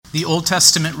The Old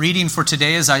Testament reading for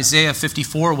today is Isaiah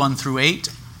 54, 1 through 8.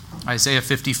 Isaiah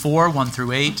 54, 1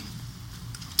 through 8.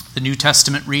 The New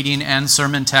Testament reading and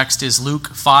sermon text is Luke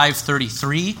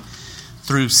 5:33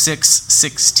 through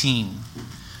 6:16.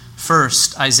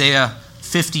 First, Isaiah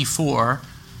 54,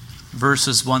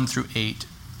 verses 1 through 8.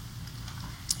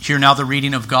 Hear now the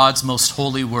reading of God's most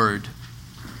holy word.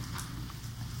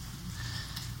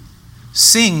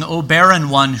 Sing, O barren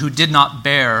one who did not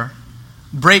bear.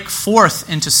 Break forth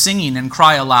into singing and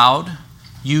cry aloud,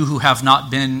 you who have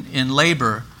not been in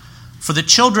labor. For the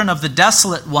children of the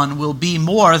desolate one will be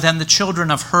more than the children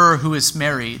of her who is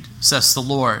married, says the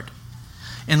Lord.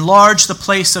 Enlarge the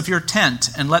place of your tent,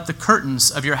 and let the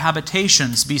curtains of your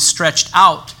habitations be stretched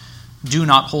out. Do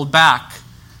not hold back.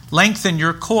 Lengthen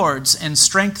your cords and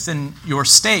strengthen your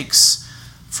stakes,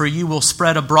 for you will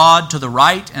spread abroad to the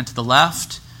right and to the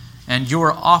left, and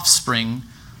your offspring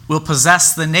will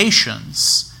possess the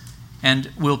nations and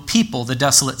will people the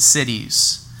desolate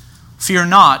cities. Fear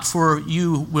not, for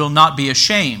you will not be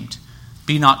ashamed.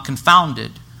 Be not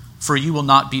confounded, for you will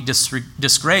not be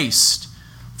disgraced.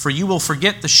 For you will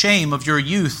forget the shame of your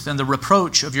youth, and the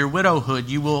reproach of your widowhood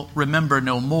you will remember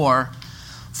no more.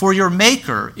 For your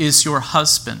Maker is your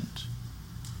husband.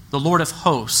 The Lord of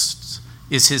hosts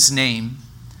is his name,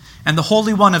 and the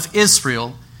Holy One of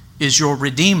Israel is your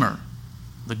Redeemer.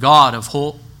 The God of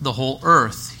the whole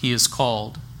earth he is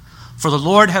called. For the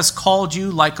Lord has called you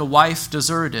like a wife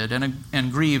deserted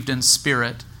and grieved in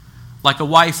spirit, like a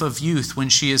wife of youth when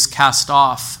she is cast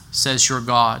off, says your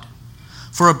God.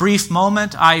 For a brief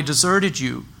moment I deserted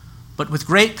you, but with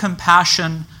great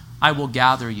compassion I will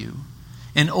gather you.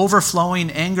 In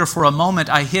overflowing anger for a moment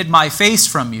I hid my face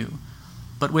from you,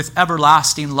 but with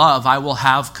everlasting love I will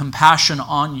have compassion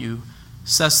on you,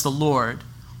 says the Lord,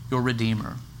 your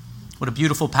Redeemer. What a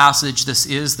beautiful passage this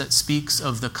is that speaks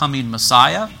of the coming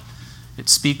Messiah. It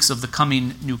speaks of the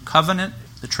coming new covenant,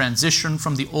 the transition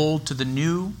from the old to the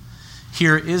new.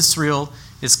 Here Israel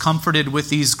is comforted with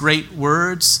these great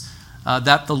words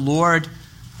that the Lord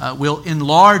will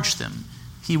enlarge them.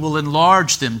 He will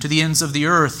enlarge them to the ends of the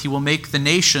earth. He will make the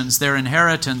nations their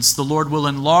inheritance. The Lord will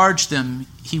enlarge them.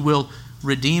 He will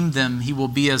redeem them. He will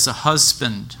be as a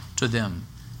husband to them.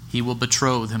 He will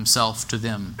betroth himself to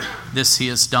them. This he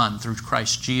has done through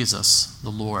Christ Jesus the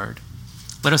Lord.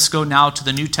 Let us go now to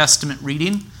the New Testament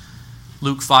reading,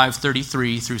 Luke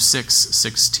 5:33 through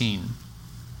 6:16.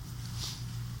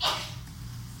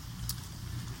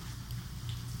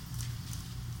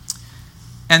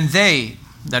 And they,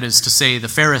 that is to say the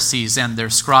Pharisees and their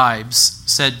scribes,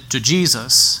 said to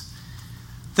Jesus,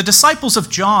 the disciples of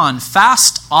John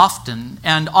fast often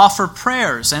and offer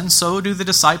prayers, and so do the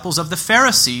disciples of the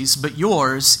Pharisees, but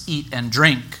yours eat and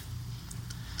drink.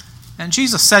 And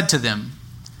Jesus said to them,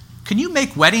 can you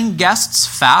make wedding guests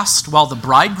fast while the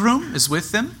bridegroom is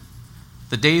with them?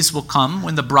 The days will come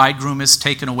when the bridegroom is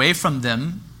taken away from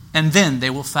them, and then they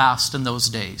will fast in those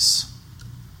days.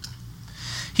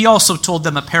 He also told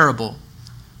them a parable.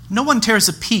 No one tears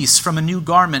a piece from a new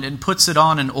garment and puts it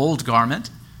on an old garment.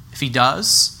 If he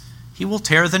does, he will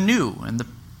tear the new, and the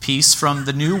piece from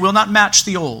the new will not match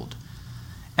the old.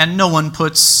 And no one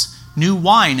puts new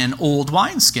wine in old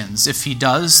wineskins. If he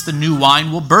does, the new wine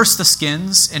will burst the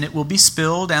skins, and it will be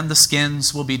spilled, and the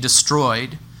skins will be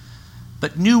destroyed.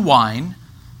 But new wine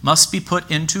must be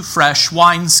put into fresh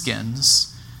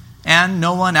wineskins. And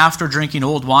no one after drinking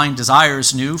old wine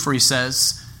desires new, for he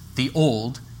says, the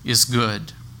old is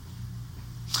good.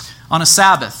 On a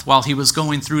Sabbath, while he was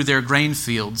going through their grain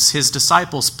fields, his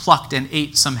disciples plucked and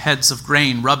ate some heads of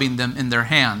grain, rubbing them in their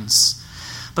hands.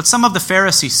 But some of the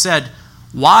Pharisees said,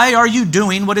 why are you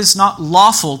doing what is not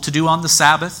lawful to do on the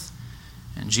Sabbath?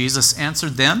 And Jesus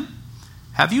answered them,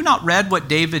 have you not read what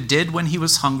David did when he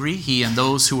was hungry, he and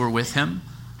those who were with him?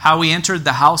 How he entered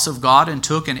the house of God and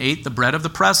took and ate the bread of the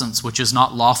presence, which is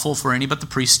not lawful for any but the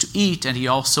priest to eat, and he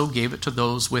also gave it to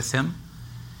those with him.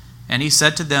 And he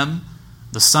said to them,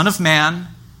 the Son of Man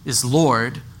is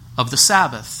Lord of the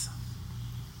Sabbath.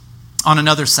 On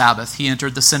another Sabbath, he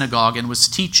entered the synagogue and was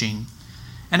teaching.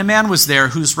 And a man was there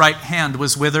whose right hand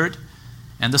was withered.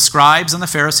 And the scribes and the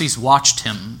Pharisees watched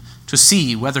him to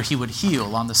see whether he would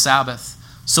heal on the Sabbath,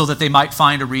 so that they might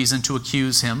find a reason to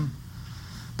accuse him.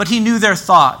 But he knew their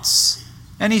thoughts.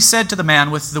 And he said to the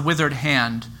man with the withered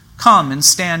hand, come and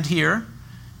stand here.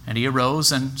 And he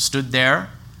arose and stood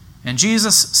there. And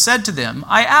Jesus said to them,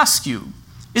 I ask you,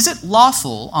 is it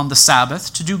lawful on the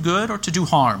Sabbath to do good or to do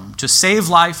harm, to save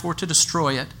life or to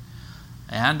destroy it?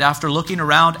 And after looking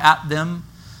around at them,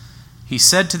 he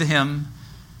said to him,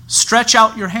 stretch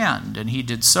out your hand. And he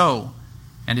did so,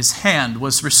 and his hand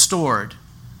was restored.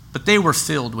 But they were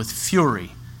filled with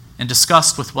fury and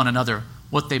discussed with one another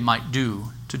what they might do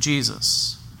to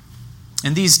Jesus.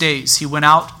 In these days he went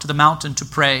out to the mountain to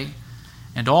pray,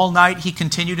 and all night he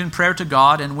continued in prayer to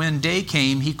God, and when day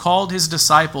came, he called his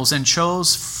disciples and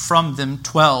chose from them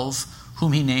 12,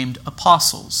 whom he named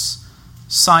apostles: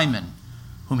 Simon,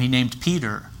 whom he named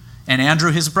Peter, and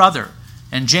Andrew his brother,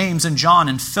 and James and John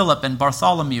and Philip and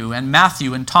Bartholomew, and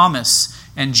Matthew and Thomas,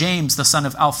 and James the son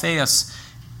of Alphaeus,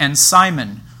 and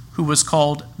Simon, who was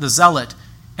called the Zealot,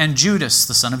 and Judas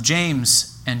the son of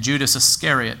James, and Judas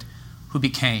Iscariot, who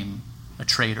became a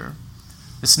traitor.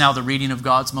 This is now the reading of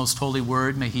God's most holy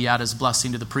word. May he add his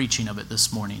blessing to the preaching of it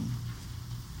this morning.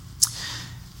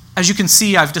 As you can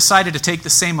see, I've decided to take the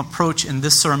same approach in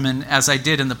this sermon as I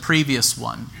did in the previous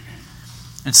one.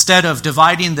 Instead of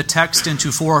dividing the text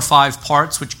into 4 or 5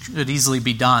 parts, which could easily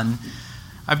be done,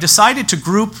 I've decided to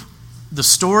group the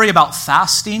story about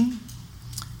fasting,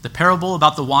 the parable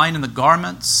about the wine and the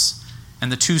garments,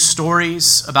 and the 2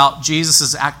 stories about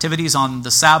Jesus' activities on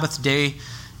the Sabbath day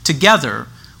together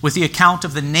with the account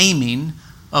of the naming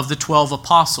of the 12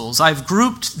 apostles. I've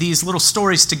grouped these little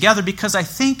stories together because I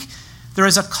think there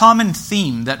is a common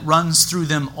theme that runs through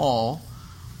them all,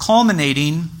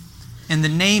 culminating in the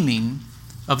naming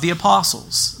of the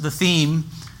apostles. The theme,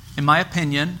 in my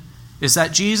opinion, is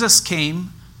that Jesus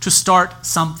came to start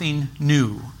something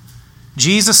new.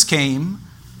 Jesus came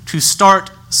to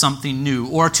start something new,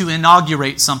 or to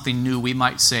inaugurate something new, we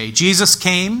might say. Jesus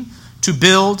came to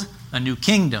build a new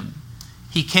kingdom.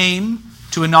 He came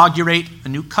to inaugurate a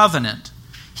new covenant.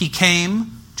 He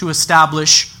came to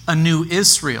establish a new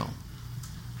Israel.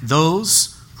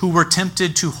 Those who were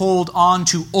tempted to hold on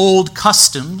to old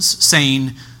customs,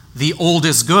 saying, "The old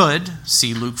is good,"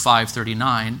 see Luke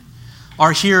 5:39,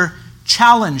 are here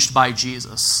challenged by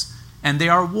Jesus, and they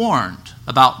are warned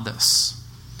about this.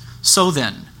 So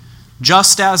then,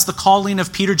 just as the calling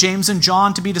of Peter, James, and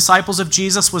John to be disciples of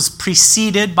Jesus was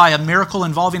preceded by a miracle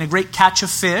involving a great catch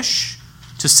of fish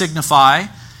to signify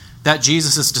that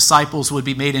Jesus' disciples would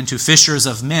be made into fishers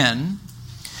of men,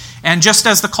 and just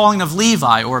as the calling of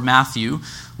Levi, or Matthew,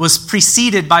 was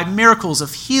preceded by miracles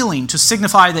of healing to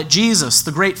signify that Jesus,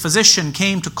 the great physician,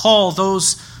 came to call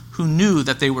those who knew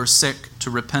that they were sick to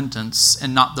repentance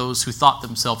and not those who thought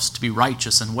themselves to be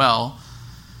righteous and well,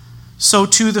 so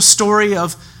too the story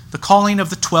of the calling of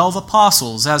the 12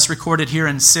 apostles, as recorded here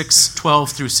in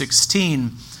 6:12 through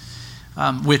 16,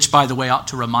 which, by the way, ought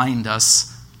to remind us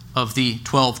of the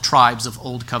 12 tribes of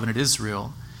Old Covenant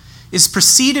Israel, is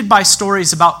preceded by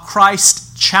stories about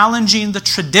Christ challenging the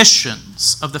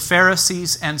traditions of the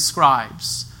Pharisees and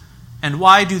scribes. And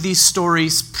why do these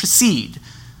stories precede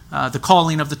the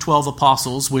calling of the 12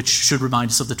 apostles, which should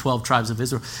remind us of the 12 tribes of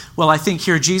Israel? Well, I think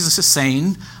here Jesus is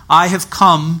saying, I have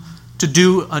come to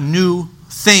do a new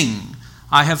thing.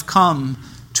 I have come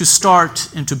to start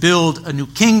and to build a new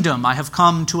kingdom. I have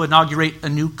come to inaugurate a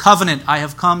new covenant. I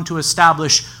have come to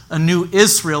establish a new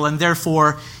Israel, and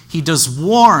therefore he does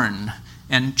warn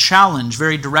and challenge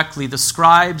very directly the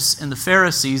scribes and the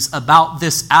Pharisees about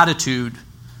this attitude.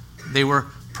 They were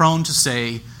prone to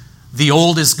say, the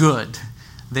old is good.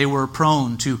 They were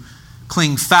prone to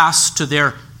cling fast to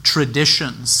their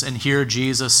traditions, and here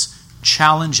Jesus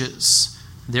challenges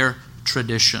their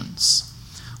traditions.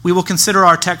 We will consider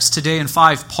our text today in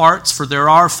 5 parts, for there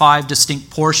are 5 distinct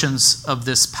portions of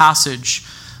this passage.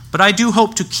 But I do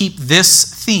hope to keep this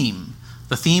theme,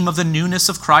 the theme of the newness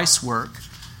of Christ's work,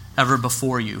 ever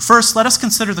before you. First, let us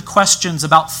consider the questions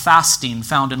about fasting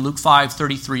found in Luke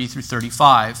 5:33 through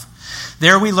 35.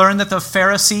 There we learn that the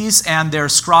Pharisees and their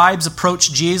scribes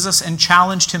approached Jesus and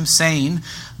challenged him, saying,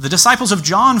 "The disciples of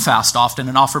John fast often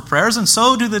and offer prayers, and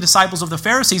so do the disciples of the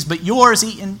Pharisees, but yours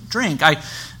eat and drink." I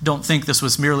don't think this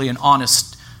was merely an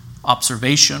honest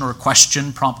observation or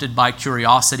question prompted by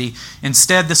curiosity.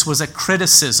 Instead, this was a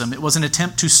criticism. It was an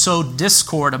attempt to sow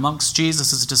discord amongst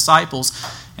Jesus' disciples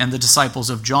and the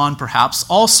disciples of John, perhaps.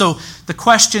 Also, the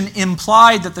question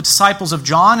implied that the disciples of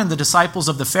John and the disciples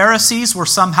of the Pharisees were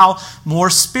somehow more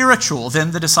spiritual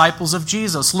than the disciples of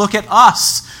Jesus. Look at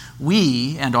us.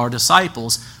 We and our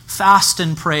disciples fast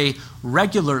and pray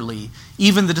regularly.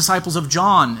 Even the disciples of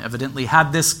John evidently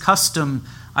had this custom.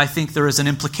 I think there is an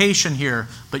implication here.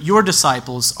 But your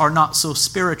disciples are not so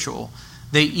spiritual.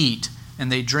 They eat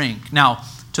and they drink. Now,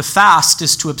 to fast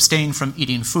is to abstain from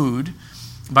eating food.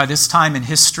 By this time in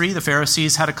history, the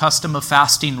Pharisees had a custom of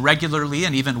fasting regularly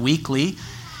and even weekly.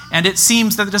 And it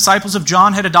seems that the disciples of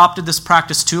John had adopted this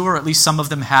practice too, or at least some of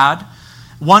them had.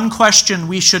 One question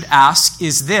we should ask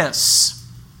is this: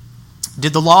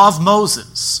 did the law of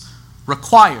Moses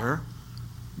require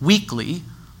weekly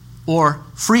or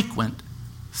frequent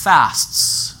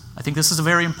fasts? I think this is a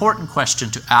very important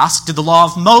question to ask. Did the law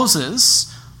of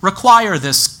Moses require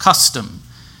this custom?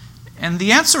 And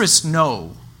the answer is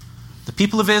no. The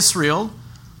people of Israel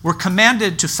were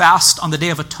commanded to fast on the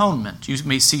Day of Atonement. You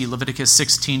may see Leviticus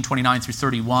 16:29 through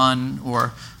 31,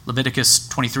 or Leviticus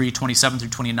 23:27 through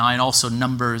 29, also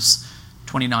Numbers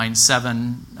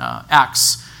 29:7,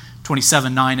 Acts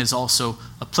 27:9 is also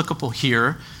applicable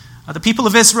here. The people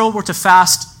of Israel were to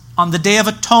fast on the Day of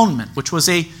Atonement, which was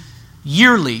a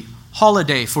yearly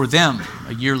holiday for them,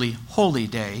 a yearly holy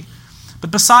day. But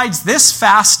besides this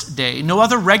fast day, no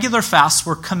other regular fasts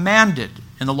were commanded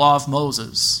in the law of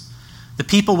Moses. The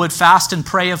people would fast and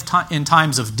pray in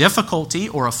times of difficulty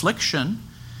or affliction,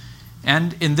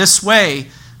 and in this way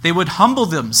they would humble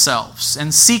themselves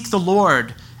and seek the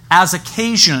Lord as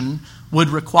occasion would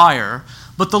require.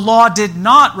 But the law did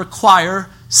not require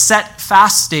set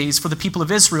fast days for the people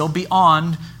of Israel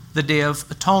beyond the Day of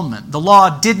Atonement. The law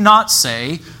did not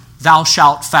say, "Thou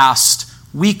shalt fast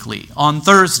weekly," on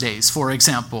Thursdays, for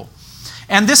example.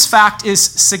 And this fact is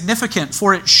significant,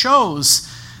 for it shows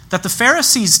that the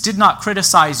Pharisees did not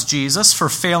criticize Jesus for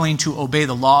failing to obey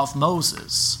the law of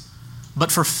Moses,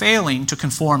 but for failing to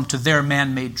conform to their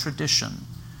man-made tradition.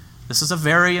 This is a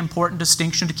very important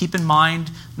distinction to keep in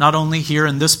mind, not only here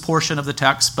in this portion of the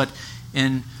text, but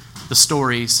in the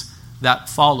stories that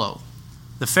follow.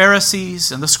 The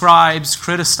Pharisees and the scribes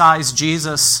criticized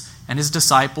Jesus and his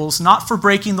disciples not for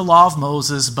breaking the law of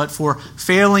Moses, but for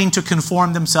failing to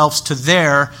conform themselves to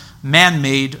their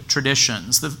man-made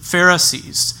traditions. The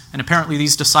Pharisees, and apparently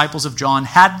these disciples of John,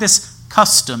 had this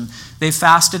custom. They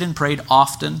fasted and prayed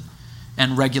often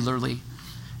and regularly.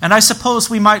 And I suppose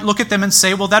we might look at them and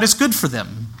say, well, that is good for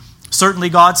them. Certainly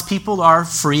God's people are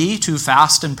free to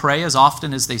fast and pray as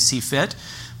often as they see fit.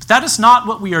 But that is not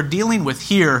what we are dealing with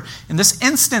here. In this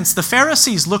instance, the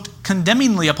Pharisees looked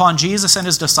condemningly upon Jesus and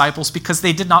his disciples because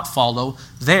they did not follow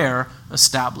their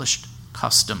established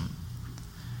custom.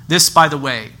 This, by the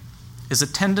way, is a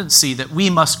tendency that we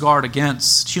must guard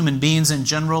against. Human beings in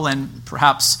general, and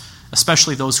perhaps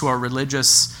especially those who are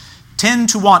religious, tend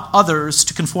to want others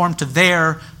to conform to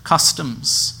their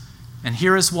customs. And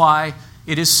here is why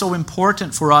it is so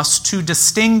important for us to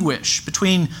distinguish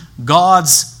between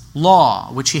God's law,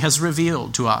 which he has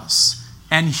revealed to us,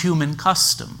 and human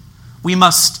custom. We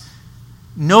must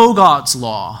know God's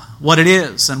law, what it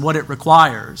is and what it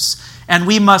requires. And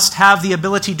we must have the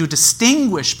ability to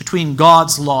distinguish between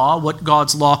God's law, what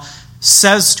God's law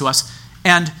says to us,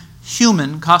 and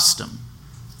human custom.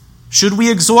 Should we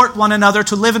exhort one another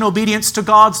to live in obedience to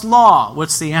God's law?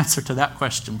 What's the answer to that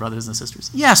question, brothers and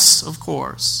sisters? Yes, of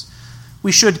course.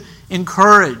 We should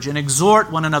encourage and exhort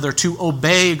one another to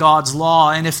obey God's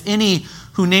law. And if any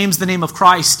who names the name of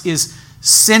Christ is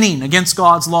sinning against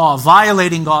God's law,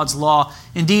 violating God's law,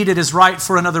 indeed it is right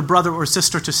for another brother or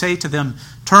sister to say to them,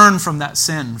 turn from that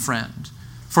sin, friend.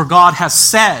 For God has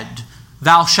said,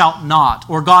 thou shalt not.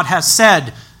 Or God has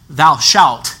said, thou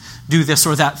shalt do this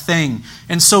or that thing.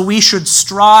 And so we should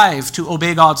strive to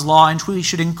obey God's law, and we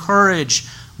should encourage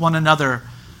one another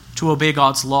to obey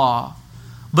God's law.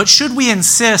 But should we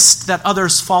insist that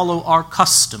others follow our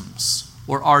customs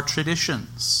or our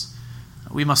traditions?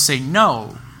 We must say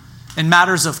no. In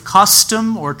matters of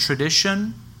custom or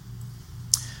tradition,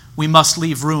 we must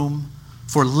leave room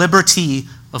for liberty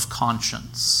of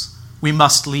conscience. We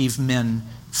must leave men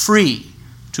free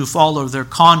to follow their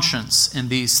conscience in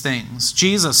these things.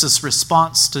 Jesus'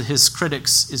 response to his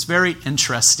critics is very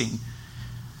interesting.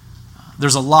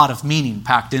 There's a lot of meaning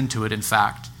packed into it, in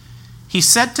fact. He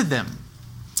said to them,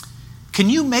 "Can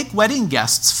you make wedding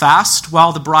guests fast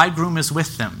while the bridegroom is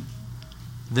with them?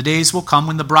 The days will come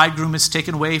when the bridegroom is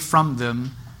taken away from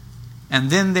them, and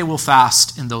then they will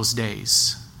fast in those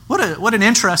days." What an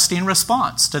interesting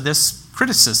response to this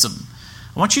criticism.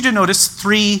 I want you to notice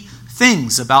three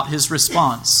things about his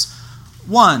response.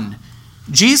 One,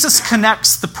 Jesus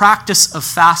connects the practice of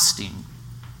fasting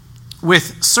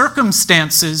with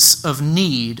circumstances of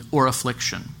need or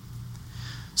affliction.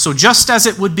 So just as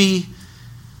it would be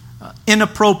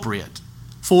inappropriate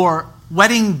for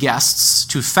wedding guests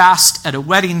to fast at a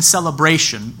wedding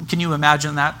celebration, can you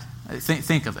imagine that?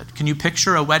 Think of it. Can you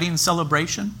picture a wedding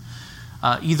celebration?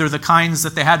 Either the kinds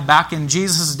that they had back in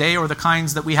Jesus' day or the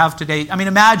kinds that we have today. I mean,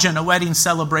 imagine a wedding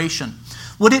celebration.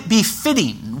 Would it be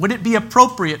fitting? Would it be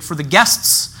appropriate for the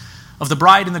guests of the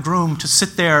bride and the groom to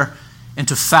sit there and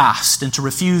to fast and to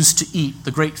refuse to eat the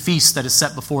great feast that is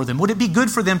set before them? Would it be good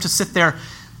for them to sit there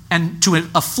and to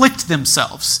afflict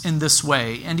themselves in this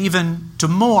way and even to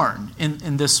mourn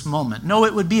in this moment? No,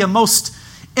 it would be a most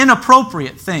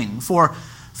inappropriate thing for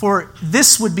For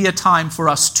this would be a time for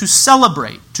us to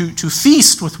celebrate, to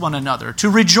feast with one another, to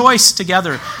rejoice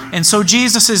together. And so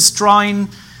Jesus is drawing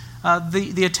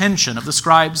the attention of the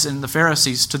scribes and the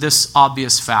Pharisees to this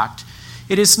obvious fact.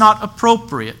 It is not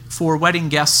appropriate for wedding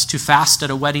guests to fast at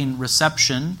a wedding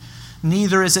reception.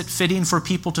 Neither is it fitting for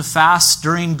people to fast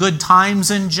during good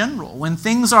times in general. When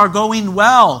things are going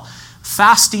well,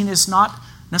 fasting is not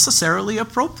necessarily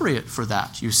appropriate for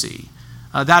that, you see.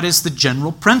 That is the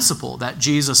general principle that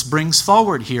Jesus brings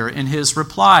forward here in his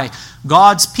reply.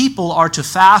 God's people are to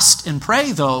fast and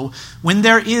pray, though, when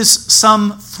there is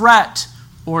some threat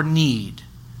or need.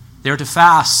 They are to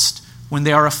fast when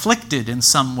they are afflicted in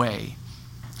some way.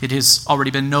 It has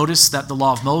already been noticed that the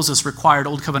law of Moses required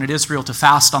Old Covenant Israel to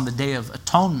fast on the Day of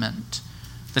Atonement.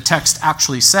 The text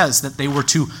actually says that they were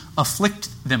to afflict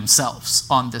themselves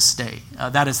on this day.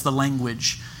 That is the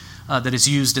language that is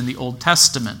used in the Old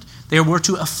Testament. They were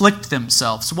to afflict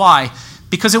themselves. Why?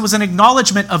 Because it was an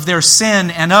acknowledgement of their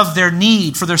sin and of their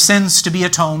need for their sins to be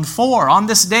atoned for. On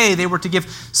this day, they were to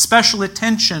give special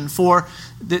attention for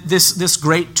this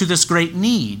great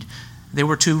need. They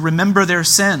were to remember their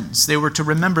sins. They were to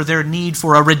remember their need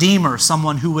for a Redeemer,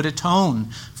 someone who would atone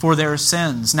for their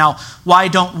sins. Now, why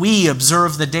don't we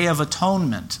observe the Day of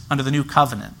Atonement under the New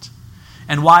Covenant?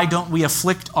 And why don't we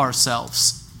afflict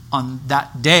ourselves on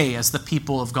that day as the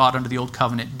people of God under the Old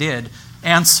Covenant did?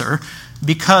 Answer,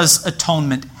 because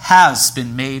atonement has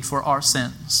been made for our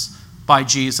sins by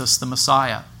Jesus the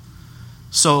Messiah.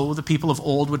 So the people of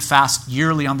old would fast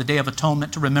yearly on the Day of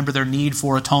Atonement to remember their need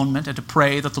for atonement and to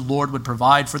pray that the Lord would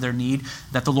provide for their need,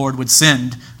 that the Lord would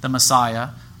send the Messiah,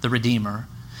 the Redeemer.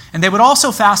 And they would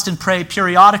also fast and pray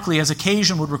periodically as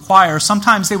occasion would require.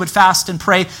 Sometimes they would fast and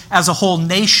pray as a whole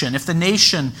nation. If the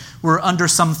nation were under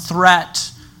some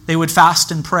threat, they would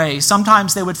fast and pray.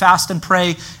 Sometimes they would fast and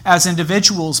pray as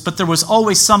individuals, but there was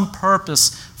always some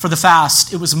purpose for the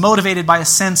fast. It was motivated by a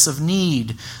sense of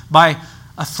need, by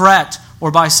a threat, or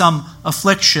by some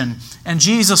affliction. And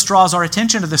Jesus draws our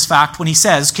attention to this fact when he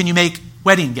says, can you make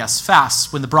wedding guests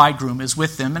fast when the bridegroom is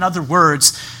with them? In other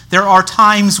words, there are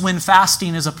times when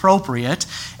fasting is appropriate,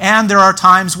 and there are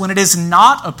times when it is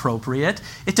not appropriate.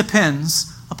 It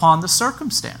depends upon the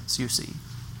circumstance, you see.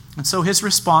 And so his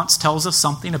response tells us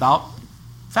something about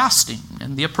fasting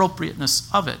and the appropriateness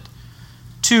of it.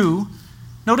 2,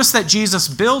 notice that Jesus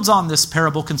builds on this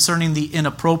parable concerning the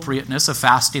inappropriateness of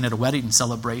fasting at a wedding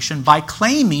celebration by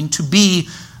claiming to be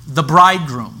the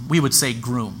bridegroom. We would say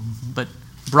groom, but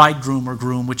bridegroom or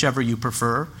groom, whichever you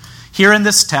prefer. Here in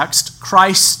this text,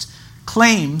 Christ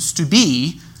claims to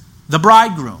be the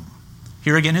bridegroom.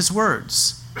 Here again his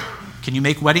words. Can you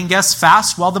make wedding guests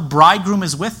fast while the bridegroom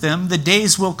is with them? The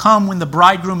days will come when the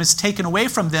bridegroom is taken away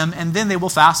from them, and then they will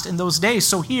fast in those days.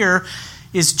 So here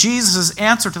is Jesus'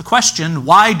 answer to the question,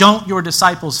 why don't your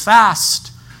disciples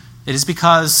fast? It is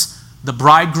because the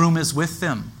bridegroom is with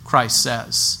them, Christ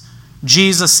says.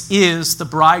 Jesus is the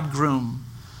bridegroom.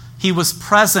 He was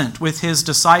present with his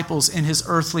disciples in his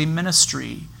earthly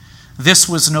ministry. This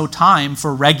was no time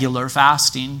for regular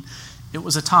fasting. It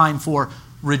was a time for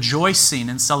rejoicing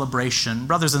and celebration.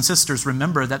 Brothers and sisters,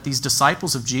 remember that these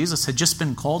disciples of Jesus had just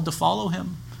been called to follow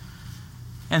him.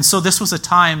 And so this was a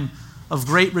time of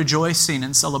great rejoicing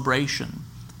and celebration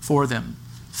for them.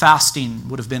 Fasting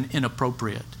would have been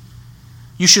inappropriate.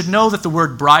 You should know that the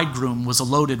word bridegroom was a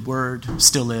loaded word,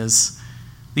 still is.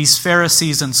 These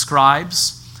Pharisees and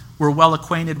scribes were well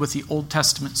acquainted with the Old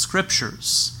Testament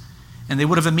scriptures, and they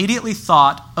would have immediately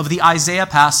thought of the Isaiah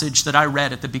passage that I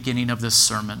read at the beginning of this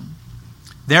sermon.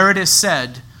 There it is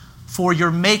said, for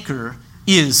your Maker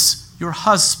is your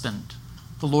husband.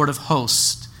 The Lord of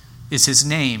hosts is his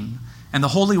name, and the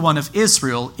Holy One of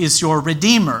Israel is your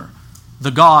Redeemer.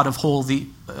 The God of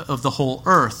the whole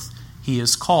earth he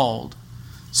is called.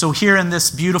 So here in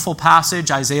this beautiful passage,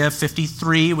 Isaiah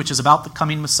 53, which is about the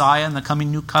coming Messiah and the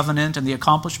coming new covenant and the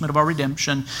accomplishment of our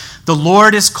redemption, the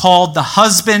Lord is called the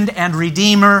husband and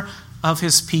Redeemer of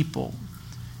his people.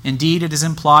 Indeed, it is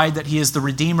implied that he is the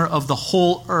Redeemer of the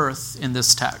whole earth in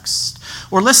this text.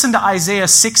 Or listen to Isaiah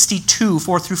 62,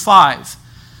 4 through 5.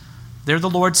 There the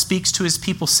Lord speaks to his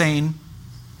people saying,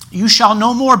 you shall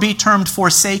no more be termed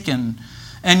forsaken,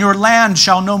 and your land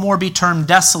shall no more be termed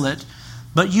desolate,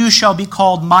 but you shall be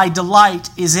called, my delight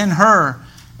is in her,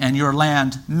 and your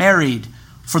land married.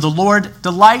 For the Lord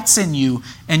delights in you,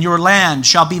 and your land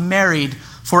shall be married.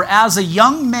 For as a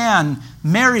young man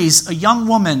marries a young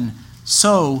woman,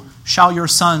 so shall your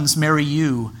sons marry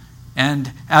you.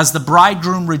 And as the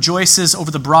bridegroom rejoices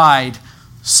over the bride,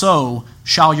 so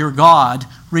shall your God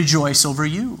rejoice over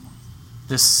you.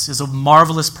 This is a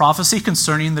marvelous prophecy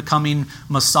concerning the coming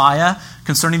Messiah,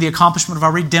 concerning the accomplishment of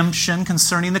our redemption,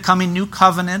 concerning the coming new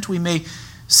covenant. We may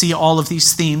see all of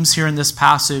these themes here in this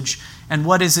passage. And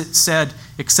what is it said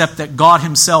except that God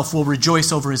himself will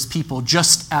rejoice over his people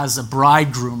just as a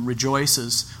bridegroom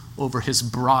rejoices over his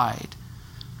bride?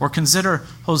 Or consider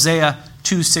Hosea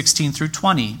 2:16 through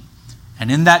 20. And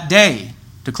in that day,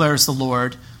 declares the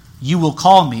Lord, you will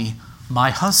call me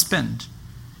my husband,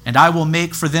 and I will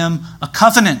make for them a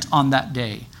covenant on that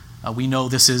day. We know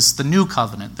this is the new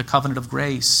covenant, the covenant of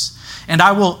grace. And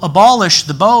I will abolish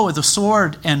the bow, the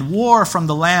sword, and war from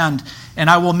the land,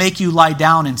 and I will make you lie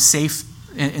down in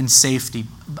safety.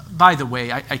 By the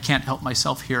way, I can't help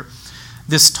myself here.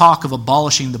 This talk of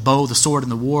abolishing the bow, the sword,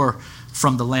 and the war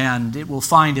from the land, it will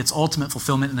find its ultimate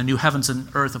fulfillment in the new heavens and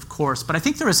earth, of course. But I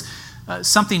think there is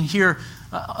something here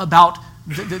about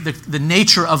the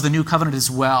nature of the new covenant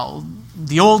as well.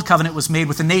 The old covenant was made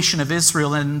with the nation of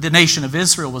Israel, and the nation of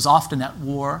Israel was often at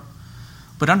war.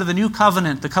 But under the new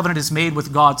covenant, the covenant is made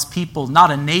with God's people, not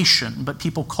a nation, but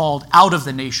people called out of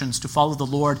the nations to follow the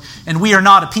Lord. And we are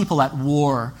not a people at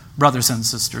war, brothers and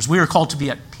sisters. We are called to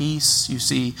be at peace, you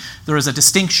see. There is a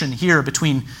distinction here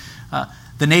between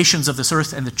the nations of this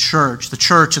earth and the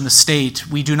church and the state.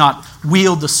 We do not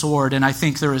wield the sword, and I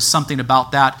think there is something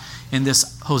about that in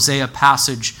this Hosea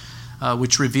passage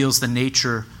which reveals the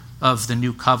nature of the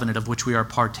new covenant of which we are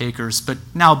partakers. But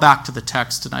now back to the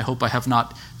text, and I hope I have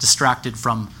not distracted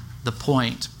from the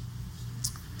point.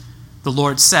 The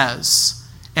Lord says,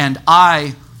 and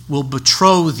I will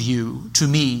betroth you to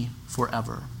me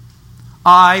forever.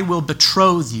 I will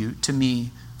betroth you to me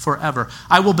forever.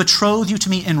 I will betroth you to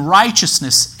me in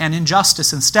righteousness and in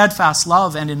justice, in steadfast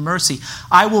love and in mercy.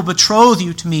 I will betroth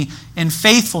you to me in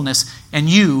faithfulness, and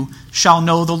you shall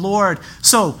know the Lord.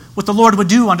 So, what the Lord would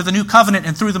do under the new covenant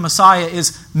and through the Messiah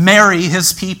is marry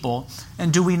his people.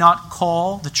 And do we not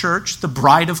call the church the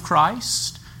bride of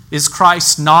Christ? Is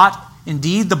Christ not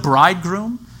indeed the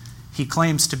bridegroom? He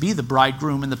claims to be the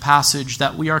bridegroom in the passage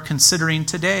that we are considering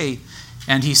today.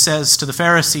 And he says to the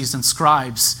Pharisees and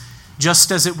scribes,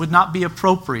 just as it would not be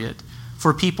appropriate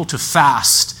for people to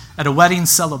fast at a wedding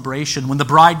celebration when the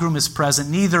bridegroom is present,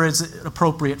 neither is it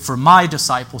appropriate for my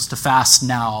disciples to fast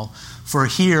now, for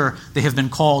here they have been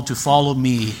called to follow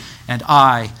me, and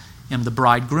I am the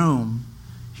bridegroom.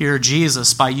 Here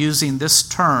Jesus, by using this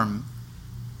term,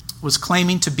 was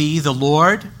claiming to be the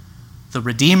Lord, the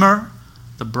Redeemer,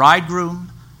 the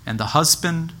bridegroom, and the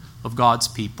husband of God's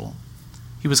people.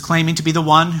 He was claiming to be the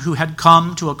one who had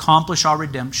come to accomplish our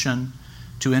redemption,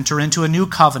 to enter into a new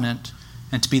covenant,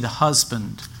 and to be the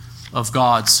husband of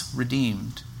God's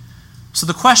redeemed. So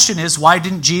the question is, why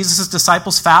didn't Jesus'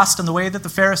 disciples fast in the way that the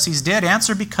Pharisees did?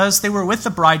 Answer, because they were with the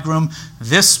bridegroom.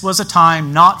 This was a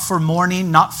time not for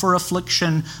mourning, not for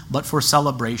affliction, but for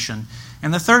celebration.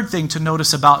 And the third thing to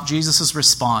notice about Jesus'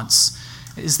 response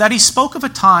is that he spoke of a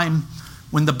time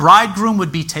when the bridegroom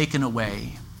would be taken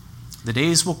away. The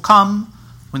days will come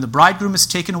when the bridegroom is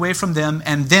taken away from them,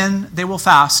 and then they will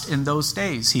fast in those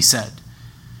days, he said.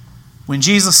 When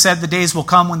Jesus said the days will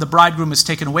come when the bridegroom is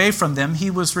taken away from them,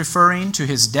 he was referring to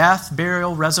his death,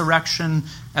 burial, resurrection,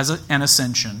 and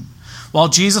ascension. While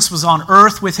Jesus was on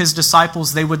earth with his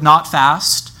disciples, they would not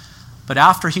fast, but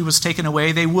after he was taken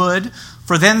away, they would,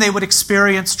 for then they would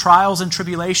experience trials and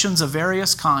tribulations of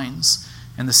various kinds.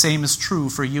 And the same is true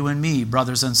for you and me,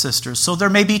 brothers and sisters. So there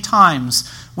may be times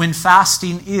when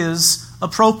fasting is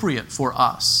appropriate for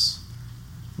us.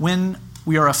 When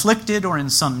we are afflicted or in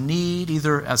some need,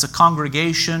 either as a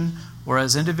congregation or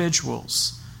as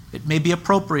individuals, it may be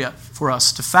appropriate for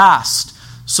us to fast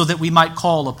so that we might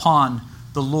call upon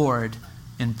the Lord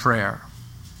in prayer.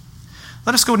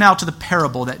 Let us go now to the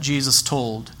parable that Jesus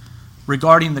told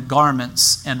regarding the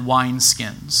garments and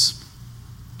wineskins.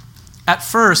 At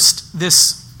first,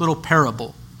 this little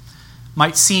parable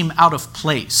might seem out of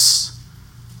place,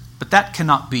 but that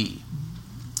cannot be.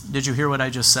 Did you hear what I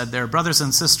just said there? Brothers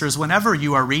and sisters, whenever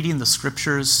you are reading the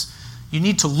Scriptures, you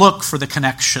need to look for the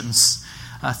connections.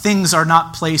 Things are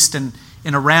not placed in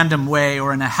a random way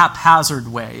or in a haphazard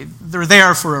way. They're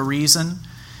there for a reason.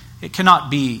 It cannot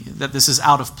be that this is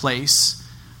out of place.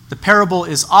 The parable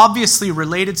is obviously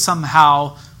related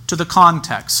somehow to the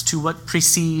context, to what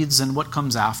precedes and what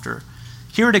comes after.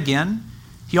 Hear it again.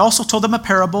 He also told them a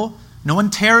parable. No one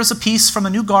tears a piece from a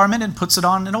new garment and puts it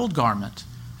on an old garment.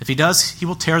 If he does, he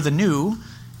will tear the new,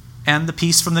 and the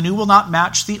piece from the new will not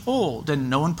match the old. And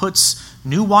no one puts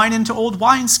new wine into old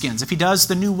wineskins. If he does,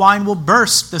 the new wine will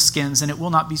burst the skins, and it will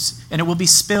be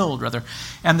spilled,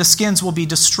 and the skins will be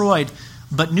destroyed.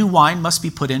 But new wine must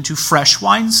be put into fresh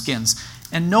wineskins.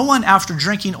 And no one, after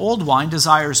drinking old wine,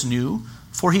 desires new,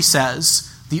 for he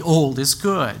says, the old is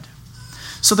good.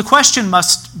 So the question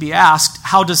must be asked,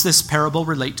 how does this parable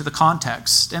relate to the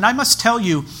context? And I must tell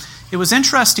you, it was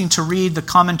interesting to read the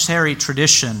commentary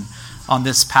tradition on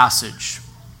this passage.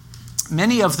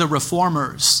 Many of the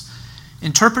reformers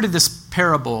interpreted this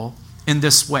parable in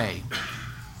this way.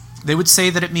 They would say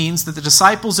that it means that the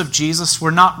disciples of Jesus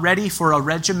were not ready for a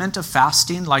regiment of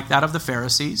fasting like that of the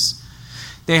Pharisees.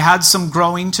 They had some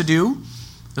growing to do.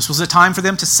 This was a time for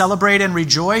them to celebrate and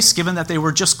rejoice, given that they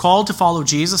were just called to follow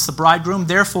Jesus, the bridegroom.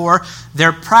 Therefore,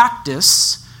 their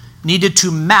practice needed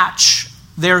to match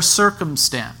their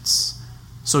circumstance.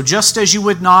 So just as you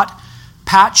would not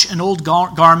patch an old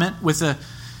garment with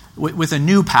a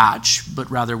new patch,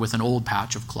 but rather with an old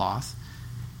patch of cloth,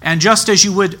 and just as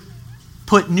you would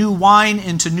put new wine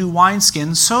into new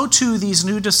wineskins, so too these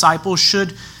new disciples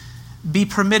should be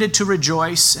permitted to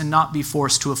rejoice and not be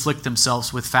forced to afflict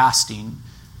themselves with fasting,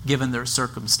 given their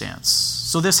circumstance.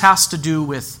 So this has to do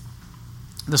with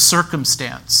the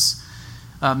circumstance,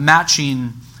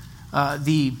 matching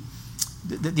the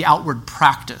outward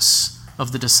practice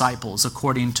of the disciples,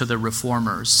 according to the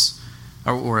reformers,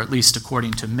 or at least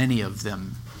according to many of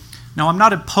them. Now, I'm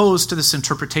not opposed to this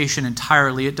interpretation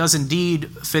entirely. It does indeed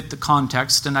fit the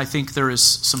context, and I think there is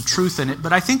some truth in it.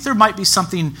 But I think there might be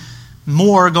something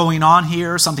more going on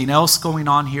here, something else going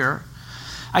on here.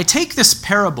 I take this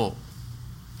parable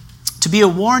to be a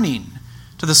warning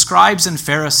to the scribes and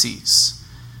Pharisees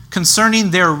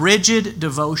concerning their rigid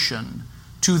devotion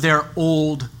to their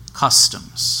old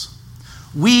customs.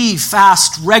 We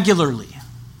fast regularly.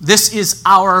 This is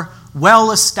our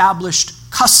well-established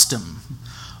custom.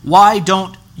 Why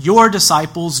don't your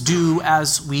disciples do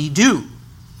as we do?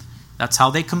 That's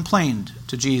how they complained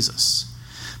to Jesus.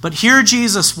 But here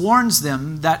Jesus warns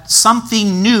them that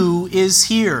something new is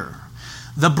here.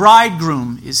 The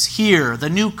bridegroom is here. The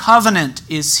new covenant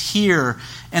is here.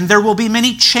 And there will be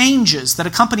many changes that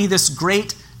accompany this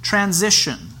great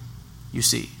transition, you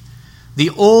see. The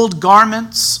old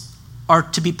garments are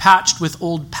to be patched with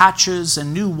old patches,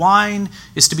 and new wine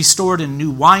is to be stored in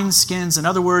new wineskins. In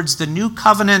other words, the new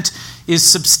covenant is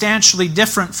substantially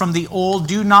different from the old.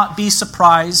 Do not be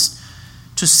surprised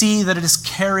to see that it is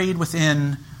carried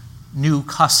within new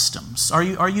customs. Are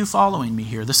you following me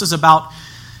here? This is about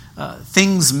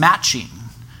things matching.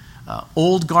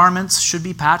 Old garments should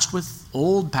be patched with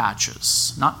old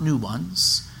patches, not new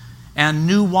ones. And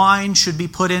new wine should be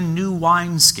put in new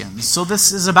wineskins. So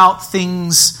this is about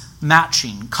things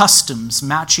matching, customs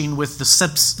matching with the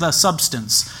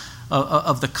substance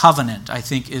of the covenant, I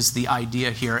think, is the idea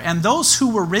here. And those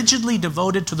who were rigidly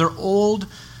devoted to their old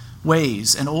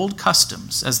ways and old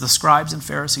customs, as the scribes and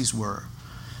Pharisees were,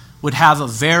 would have a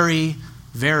very,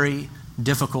 very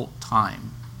difficult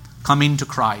time coming to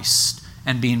Christ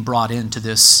and being brought into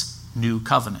this new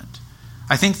covenant.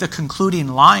 I think the concluding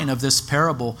line of this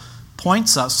parable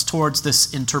points us towards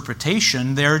this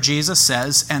interpretation. There Jesus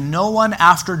says, and no one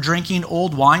after drinking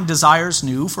old wine desires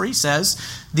new, for he says,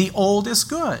 the old is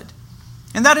good.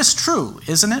 And that is true,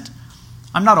 isn't it?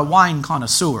 I'm not a wine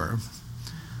connoisseur,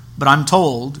 but I'm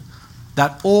told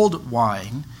that old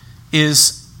wine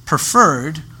is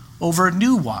preferred over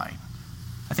new wine.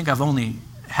 I think I've only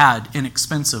had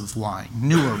inexpensive wine,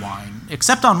 newer wine,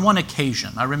 except on one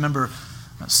occasion. I remember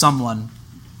someone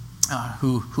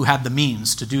who had the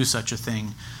means to do such a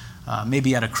thing,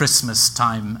 maybe at a Christmas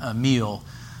time meal,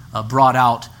 brought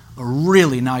out a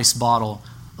really nice bottle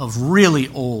of really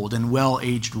old and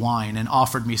well-aged wine and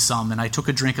offered me some, and I took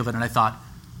a drink of it and I thought,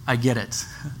 I get it.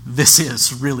 This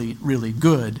is really, really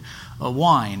good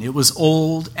wine. It was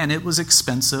old and it was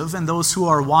expensive, and those who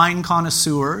are wine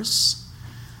connoisseurs,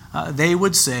 they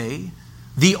would say,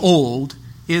 the old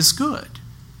is good.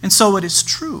 And so it is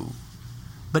true.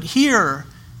 But here,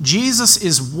 Jesus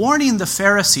is warning the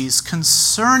Pharisees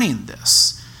concerning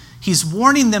this. He's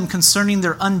warning them concerning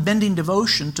their unbending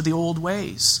devotion to the old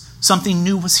ways. Something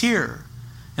new was here.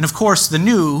 And of course, the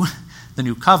new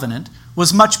covenant,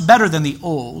 was much better than the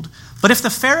old. But if the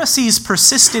Pharisees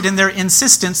persisted in their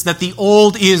insistence that the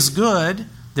old is good,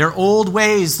 their old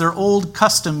ways, their old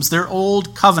customs, their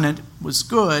old covenant was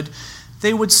good,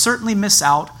 they would certainly miss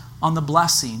out on the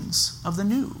blessings of the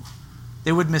new.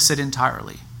 They would miss it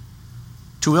entirely.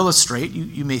 To illustrate,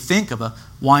 you may think of a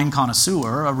wine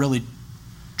connoisseur, a really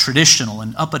traditional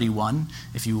and uppity one,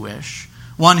 if you wish,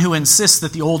 one who insists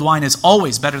that the old wine is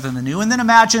always better than the new, and then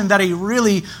imagine that a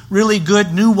really, really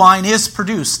good new wine is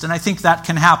produced, and I think that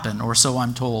can happen, or so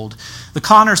I'm told. The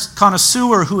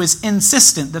connoisseur who is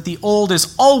insistent that the old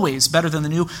is always better than the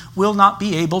new will not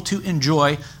be able to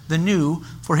enjoy the new,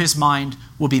 for his mind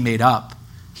will be made up.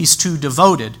 He's too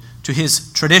devoted to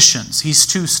his traditions. He's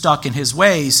too stuck in his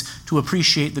ways to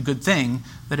appreciate the good thing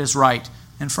that is right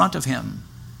in front of him.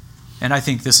 And I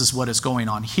think this is what is going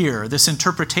on here. This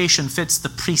interpretation fits the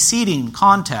preceding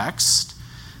context.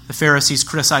 The Pharisees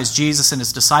criticized Jesus and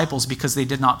his disciples because they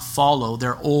did not follow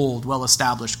their old,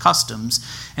 well-established customs.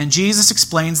 And Jesus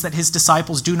explains that his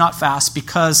disciples do not fast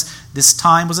because this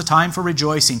time was a time for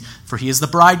rejoicing. For he is the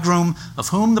bridegroom of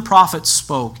whom the prophets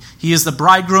spoke. He is the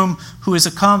bridegroom who has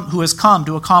come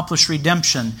to accomplish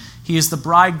redemption. He is the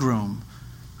bridegroom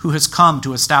who has come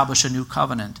to establish a new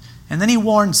covenant. And then he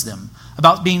warns them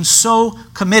about being so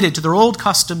committed to their old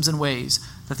customs and ways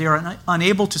that they are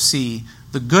unable to see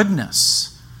the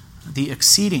goodness, the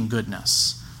exceeding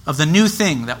goodness of the new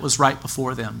thing that was right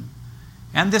before them.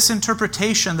 And this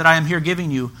interpretation that I am here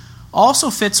giving you also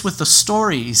fits with the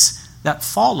stories that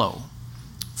follow.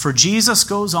 For Jesus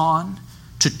goes on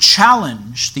to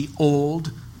challenge the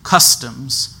old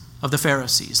customs of the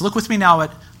Pharisees. Look with me now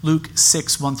at Luke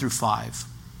 6, 1 through 5.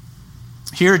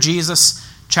 Here Jesus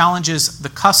challenges the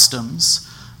customs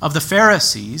of the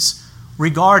Pharisees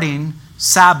regarding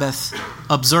Sabbath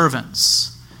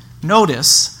observance.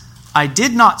 Notice, I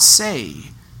did not say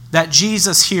that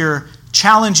Jesus here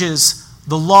challenges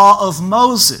the law of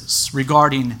Moses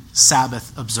regarding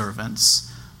Sabbath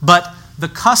observance, but the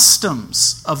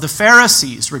customs of the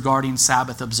Pharisees regarding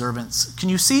Sabbath observance. Can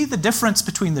you see the difference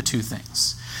between the two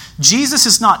things? Jesus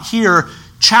is not here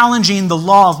challenging the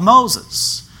law of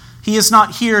Moses. He is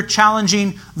not here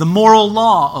challenging the moral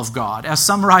law of God, as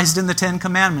summarized in the Ten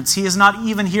Commandments. He is not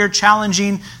even here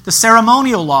challenging the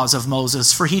ceremonial laws of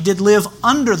Moses, for he did live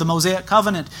under the Mosaic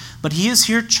covenant. But he is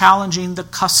here challenging the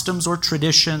customs or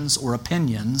traditions or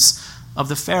opinions of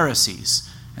the Pharisees.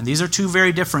 And these are two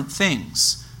very different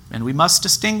things, and we must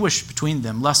distinguish between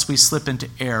them lest we slip into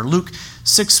error. Luke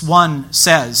 6:1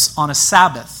 says, on a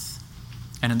Sabbath,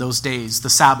 and in those days the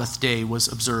Sabbath day was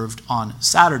observed on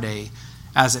Saturday,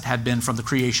 as it had been from the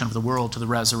creation of the world to the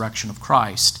resurrection of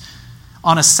Christ.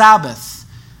 On a Sabbath,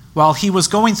 while he was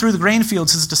going through the grain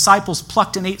fields, his disciples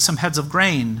plucked and ate some heads of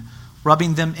grain,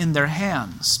 rubbing them in their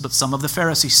hands. But some of the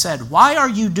Pharisees said, "Why are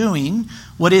you doing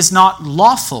what is not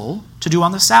lawful to do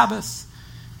on the Sabbath?"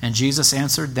 And Jesus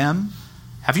answered them,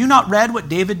 "Have you not read what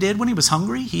David did when he was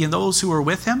hungry, he and those who were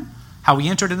with him? How he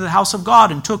entered into the house of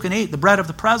God and took and ate the bread of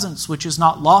the presence, which is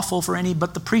not lawful for any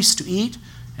but the priest to eat.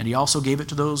 And he also gave it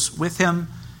to those with him.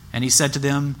 And he said to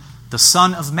them, the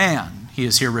Son of Man," he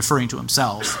is here referring to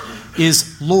himself,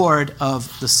 "is Lord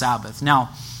of the Sabbath." Now,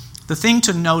 the thing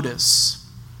to notice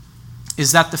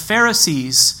is that the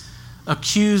Pharisees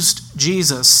accused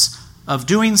Jesus of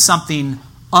doing something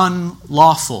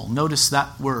unlawful. Notice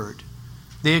that word.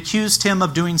 They accused him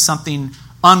of doing something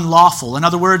unlawful. In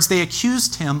other words, they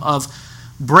accused him of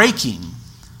breaking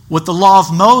what the law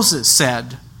of Moses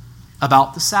said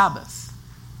about the Sabbath.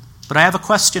 But I have a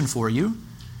question for you.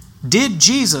 Did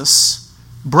Jesus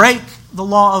break the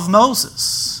law of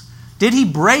Moses? Did he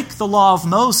break the law of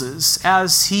Moses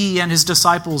as he and his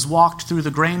disciples walked through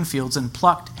the grain fields and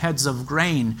plucked heads of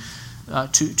grain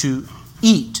to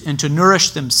eat and to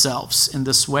nourish themselves in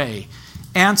this way?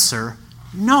 Answer,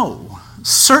 no.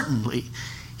 Certainly,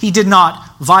 he did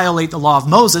not violate the law of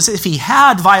Moses. If he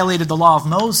had violated the law of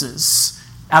Moses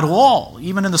at all,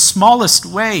 even in the smallest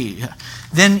way,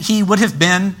 then he would have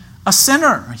been a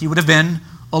sinner. He would have been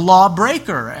a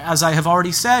lawbreaker. As I have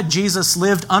already said, Jesus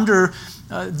lived under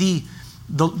the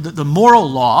moral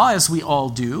law, as we all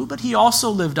do, but he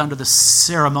also lived under the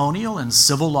ceremonial and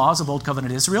civil laws of Old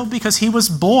Covenant Israel because he was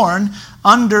born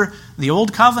under the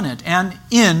Old Covenant and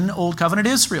in Old Covenant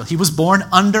Israel. He was born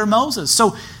under Moses.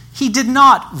 So he did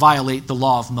not violate the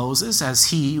law of Moses as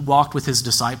he walked with his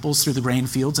disciples through the grain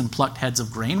fields and plucked heads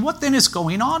of grain. What then is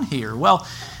going on here? Well,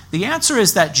 the answer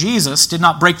is that Jesus did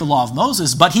not break the law of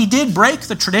Moses, but he did break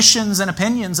the traditions and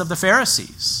opinions of the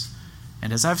Pharisees.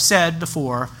 And as I've said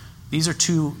before, these are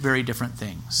two very different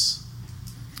things.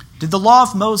 Did the law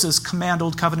of Moses command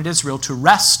Old Covenant Israel to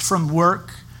rest from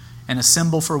work and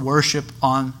assemble for worship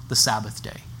on the Sabbath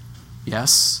day?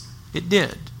 Yes, it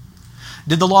did.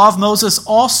 Did the law of Moses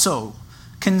also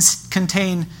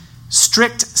contain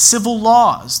strict civil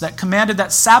laws that commanded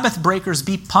that Sabbath breakers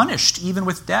be punished even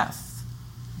with death?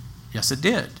 Yes, it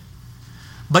did.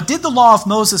 But did the law of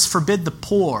Moses forbid the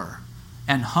poor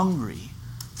and hungry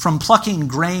from plucking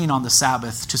grain on the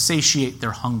Sabbath to satiate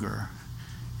their hunger?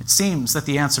 It seems that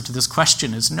the answer to this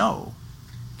question is no.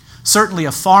 Certainly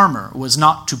a farmer was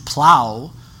not to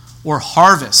plow or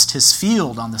harvest his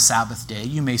field on the Sabbath day.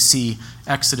 You may see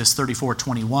Exodus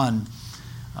 34:21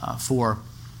 for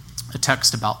a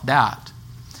text about that.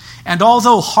 And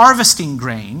although harvesting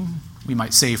grain, we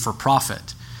might say for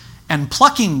profit, and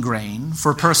plucking grain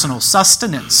for personal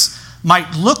sustenance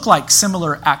might look like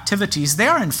similar activities, they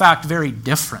are in fact very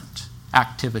different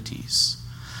activities.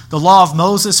 The law of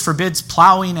Moses forbids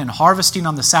plowing and harvesting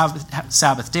on the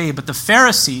Sabbath day, but the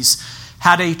Pharisees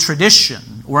had a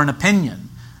tradition or an opinion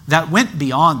that went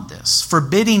beyond this,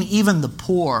 forbidding even the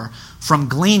poor from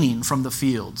gleaning from the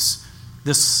fields.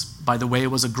 This, by the way,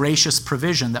 was a gracious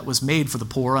provision that was made for the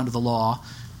poor under the law,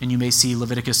 and you may see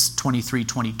Leviticus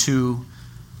 23:22,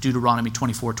 Deuteronomy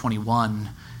 24:21,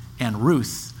 and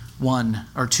Ruth 1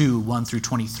 through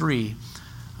 23,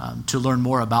 to learn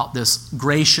more about this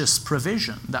gracious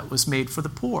provision that was made for the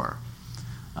poor.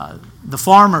 The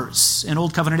farmers in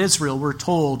Old Covenant Israel were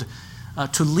told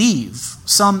to leave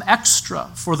some extra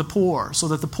for the poor, so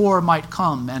that the poor might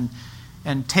come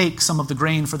and take some of the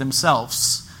grain for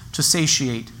themselves to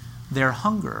satiate their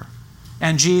hunger.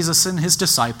 And Jesus and his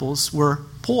disciples were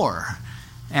poor,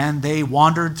 and they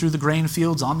wandered through the grain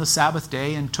fields on the Sabbath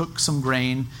day and took some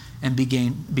grain and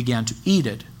began to eat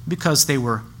it because they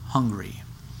were hungry.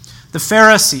 The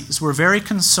Pharisees were very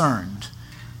concerned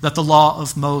that the law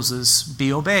of Moses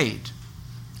be obeyed.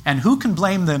 And who can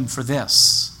blame them for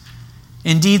this?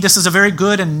 Indeed, this is a very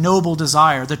good and noble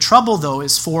desire. The trouble, though,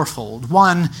 is fourfold.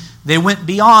 1, they went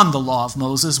beyond the law of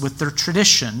Moses with their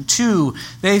tradition. 2,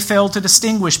 they failed to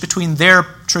distinguish between their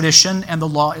tradition and the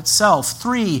law itself.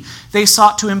 3, they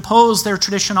sought to impose their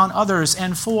tradition on others.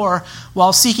 And 4,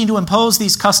 while seeking to impose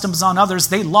these customs on others,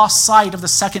 they lost sight of the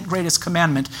second greatest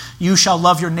commandment: you shall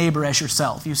love your neighbor as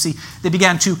yourself. You see, they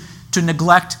began to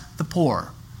neglect the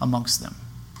poor amongst them.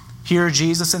 Here,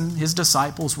 Jesus and his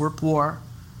disciples were poor.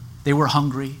 They were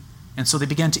hungry, and so they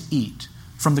began to eat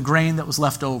from the grain that was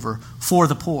left over for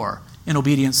the poor in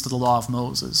obedience to the law of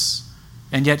Moses.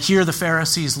 And yet here the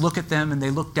Pharisees look at them and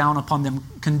they look down upon them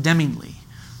condemningly.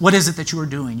 What is it that you are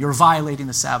doing? You're violating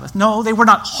the Sabbath. No, they were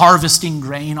not harvesting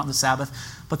grain on the Sabbath,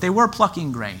 but they were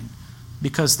plucking grain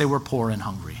because they were poor and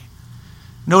hungry.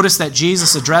 Notice that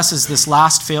Jesus addresses this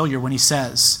last failure when he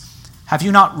says, "Have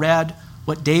you not read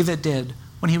what David did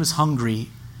when he was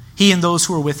hungry, he and those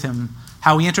who were with him,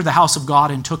 how he entered the house of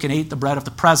God and took and ate the bread of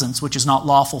the presence, which is not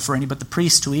lawful for any but the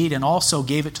priest to eat, and also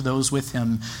gave it to those with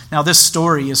him." Now this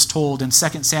story is told in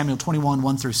 2 Samuel 21,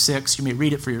 1 through 6. You may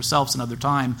read it for yourselves another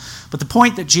time. But the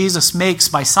point that Jesus makes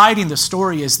by citing the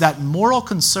story is that moral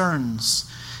concerns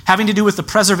having to do with the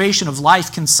preservation of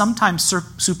life can sometimes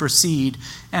supersede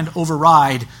and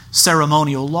override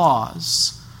ceremonial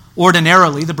laws.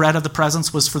 Ordinarily, the bread of the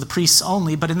presence was for the priests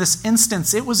only, but in this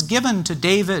instance, it was given to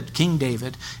David, King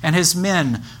David, and his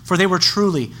men, for they were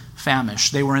truly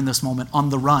famished. They were in this moment on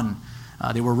the run.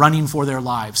 They were running for their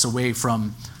lives away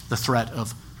from the threat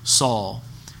of Saul.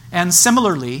 And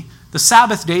similarly, the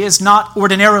Sabbath day is not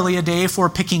ordinarily a day for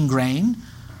picking grain,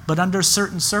 but under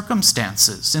certain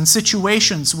circumstances, in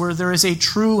situations where there is a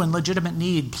true and legitimate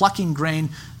need, plucking grain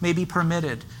may be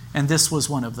permitted. And this was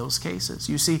one of those cases.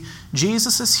 You see,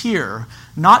 Jesus is here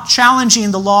not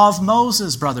challenging the law of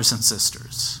Moses, brothers and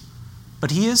sisters,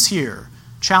 but he is here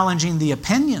challenging the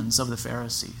opinions of the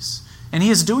Pharisees. And he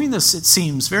is doing this, it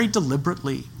seems, very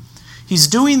deliberately. He's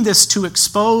doing this to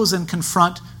expose and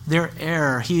confront their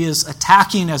error. He is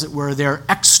attacking, as it were, their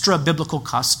extra-biblical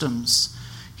customs.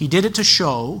 He did it to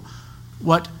show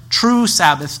what true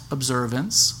Sabbath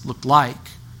observance looked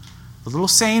like. The little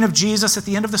saying of Jesus at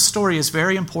the end of the story is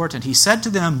very important. He said to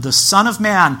them, "The Son of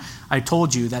Man," I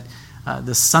told you that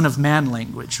the Son of Man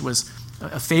language was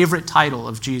a favorite title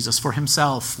of Jesus for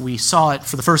himself. We saw it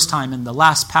for the first time in the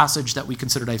last passage that we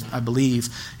considered, I believe.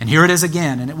 And here it is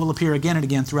again, and it will appear again and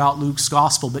again throughout Luke's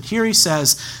gospel. But here he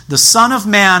says, "The Son of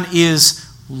Man is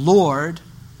Lord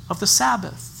of the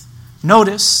Sabbath."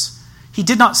 Notice, he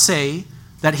did not say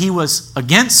that he was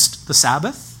against the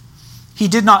Sabbath. He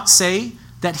did not say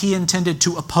that he intended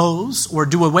to oppose or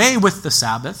do away with the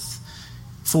Sabbath,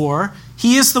 for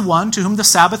he is the one to whom the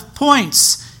Sabbath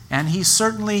points, and he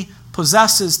certainly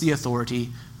possesses the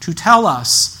authority to tell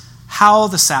us how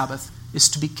the Sabbath is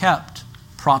to be kept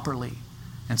properly.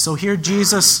 And so here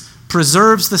Jesus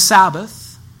preserves the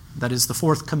Sabbath, that is the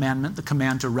fourth commandment, the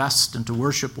command to rest and to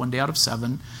worship one day out of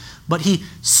 7, but he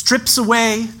strips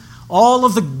away all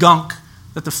of the gunk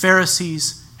that the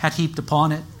Pharisees had heaped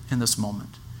upon it in this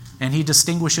moment. And he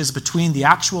distinguishes between the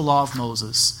actual law of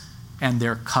Moses and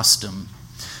their custom.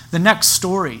 The next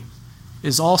story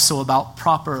is also about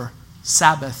proper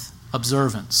Sabbath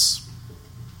observance.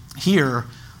 Here,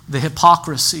 the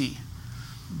hypocrisy,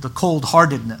 the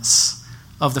cold-heartedness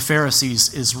of the Pharisees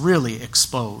is really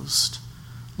exposed.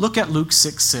 Look at Luke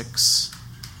 6:6.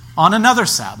 On another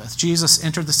Sabbath, Jesus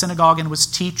entered the synagogue and was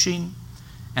teaching,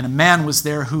 and a man was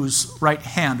there whose right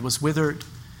hand was withered.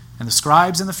 And the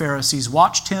scribes and the Pharisees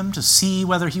watched him to see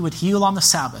whether he would heal on the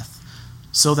Sabbath,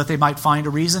 so that they might find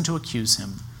a reason to accuse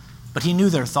him. But he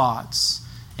knew their thoughts.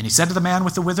 And he said to the man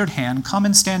with the withered hand, "Come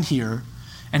and stand here."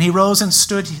 And he rose and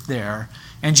stood there.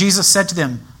 And Jesus said to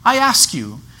them, "I ask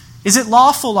you, is it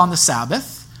lawful on the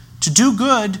Sabbath to do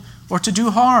good or to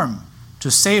do harm, to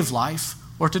save life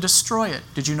or to destroy it?"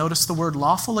 Did you notice the word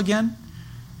lawful again?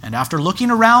 And after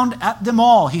looking around at them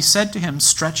all, he said to him,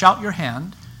 "Stretch out your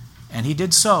hand." And he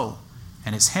did so,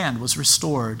 and his hand was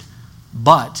restored.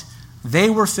 But they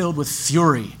were filled with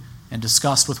fury and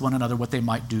discussed with one another what they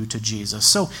might do to Jesus.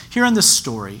 So here in this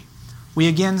story, we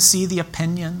again see the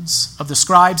opinions of the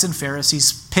scribes and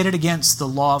Pharisees pitted against the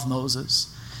law of Moses.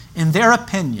 In their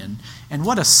opinion, and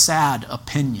what a sad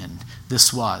opinion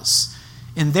this was,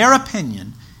 in their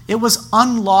opinion, it was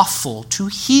unlawful to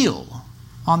heal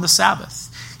on the Sabbath.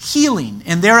 Healing,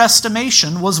 in their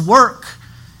estimation, was work.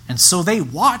 And so they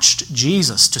watched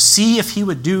Jesus to see if he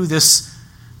would do this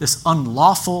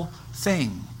unlawful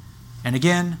thing. And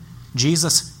again,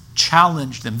 Jesus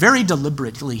challenged them very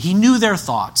deliberately. He knew their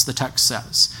thoughts, the text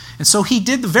says. And so he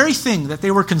did the very thing that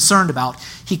they were concerned about.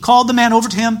 He called the man over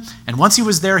to him, and once he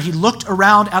was there, he looked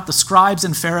around at the scribes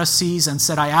and Pharisees and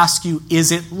said, "I ask you,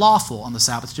 is it lawful on the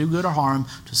Sabbath to do good or harm,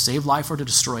 to save life or to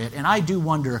destroy it?" And I do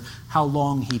wonder how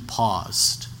long he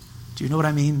paused. Do you know what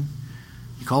I mean?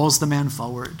 He calls the man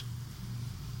forward.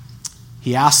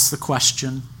 He asks the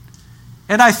question,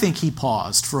 and I think he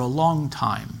paused for a long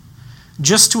time,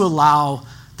 just to allow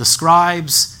the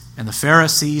scribes and the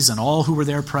Pharisees and all who were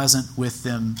there present with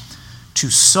them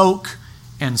to soak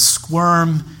and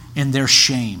squirm in their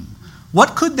shame.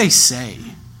 What could they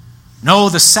say? No,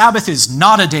 the Sabbath is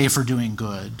not a day for doing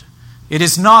good. It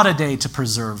is not a day to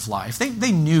preserve life.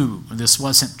 They knew this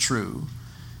wasn't true.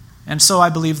 And so I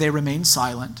believe they remained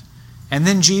silent. And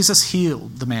then Jesus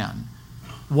healed the man.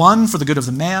 1, for the good of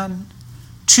the man.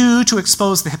 2, to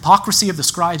expose the hypocrisy of the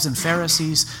scribes and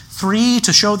Pharisees. 3,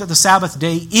 to show that the Sabbath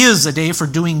day is a day for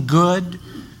doing good.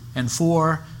 And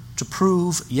 4, to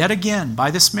prove yet again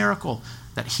by this miracle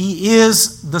that he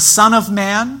is the Son of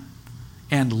Man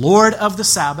and Lord of the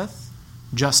Sabbath,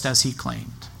 just as he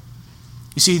claimed.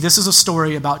 You see, this is a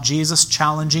story about Jesus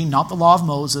challenging not the law of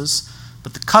Moses,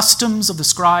 but the customs of the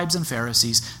scribes and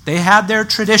Pharisees. They had their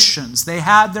traditions. They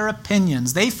had their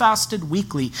opinions. They fasted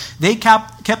weekly. They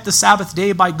kept the Sabbath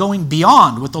day by going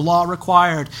beyond what the law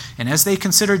required. And as they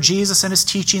considered Jesus and his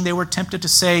teaching, they were tempted to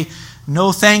say,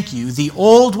 "No, thank you. The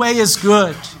old way is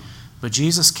good." But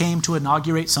Jesus came to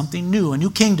inaugurate something new, a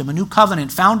new kingdom, a new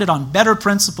covenant, founded on better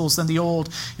principles than the old.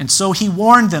 And so he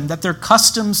warned them that their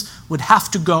customs would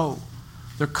have to go.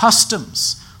 Their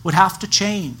customs would have to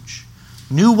change.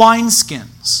 New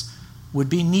wineskins would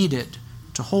be needed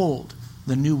to hold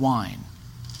the new wine.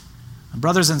 And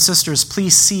brothers and sisters,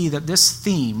 please see that this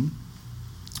theme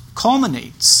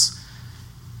culminates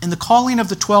in the calling of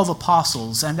the 12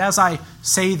 apostles. And as I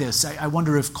say this, I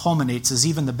wonder if culminates is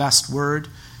even the best word,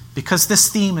 because this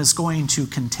theme is going to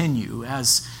continue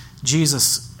as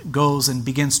Jesus goes and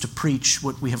begins to preach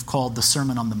what we have called the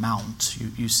Sermon on the Mount,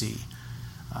 you see.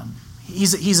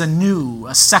 He's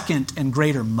a second and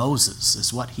greater Moses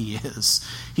is what he is.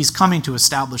 He's coming to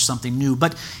establish something new.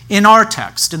 But in our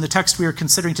text, in the text we are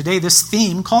considering today, this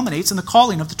theme culminates in the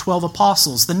calling of the 12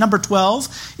 apostles. The number 12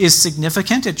 is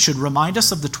significant. It should remind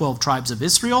us of the 12 tribes of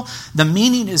Israel. The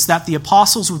meaning is that the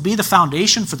apostles would be the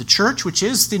foundation for the church, which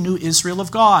is the new Israel of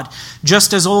God.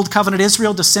 Just as Old Covenant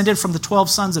Israel descended from the 12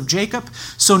 sons of Jacob,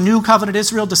 so New Covenant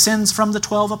Israel descends from the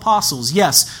 12 apostles.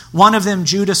 Yes, one of them,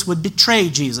 Judas, would betray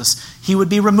Jesus. He would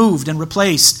be removed and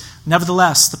replaced.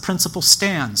 Nevertheless, the principle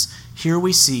stands. Here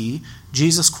we see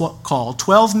Jesus called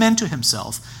 12 men to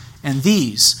himself, and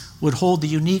these would hold the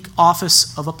unique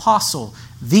office of apostle.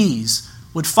 These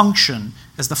would function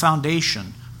as the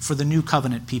foundation for the new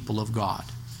covenant people of God.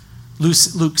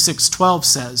 Luke 6:12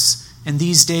 says, "In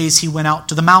these days he went out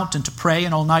to the mountain to pray,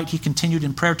 and all night he continued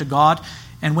in prayer to God.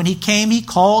 And when he came, he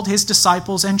called his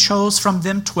disciples and chose from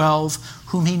them 12,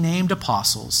 whom he named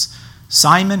apostles.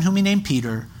 Simon, whom he named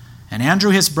Peter, and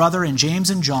Andrew his brother, and James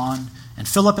and John, and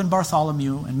Philip and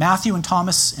Bartholomew, and Matthew and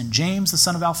Thomas, and James the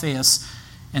son of Alphaeus,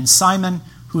 and Simon,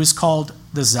 who is called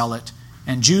the Zealot,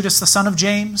 and Judas the son of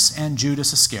James, and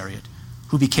Judas Iscariot,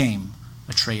 who became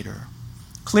a traitor."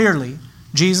 Clearly,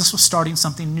 Jesus was starting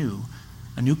something new.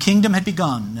 A new kingdom had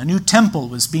begun. A new temple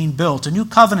was being built. A new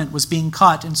covenant was being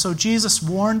cut. And so Jesus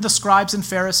warned the scribes and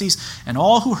Pharisees and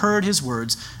all who heard his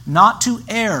words not to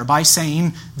err by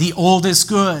saying, "The old is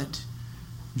good."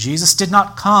 Jesus did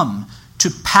not come to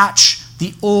patch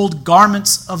the old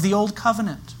garments of the old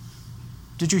covenant.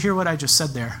 Did you hear what I just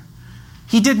said there?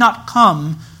 He did not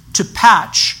come to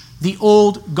patch the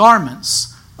old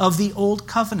garments of the old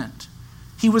covenant.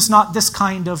 He was not this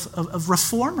kind of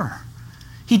reformer.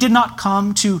 He did not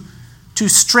come to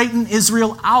straighten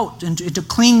Israel out and to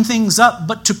clean things up,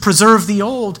 but to preserve the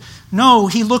old. No,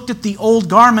 he looked at the old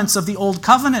garments of the old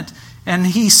covenant, and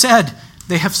he said,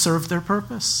 they have served their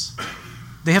purpose.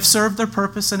 They have served their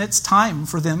purpose, and it's time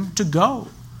for them to go.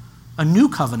 A new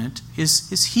covenant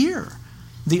is here.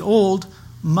 The old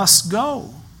must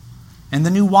go. And the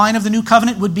new wine of the new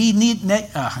covenant would need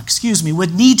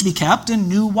to be kept in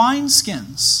new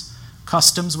wineskins.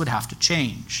 Customs would have to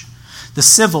change. The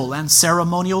civil and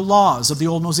ceremonial laws of the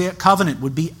old Mosaic covenant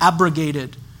would be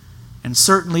abrogated. And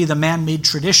certainly the man-made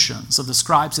traditions of the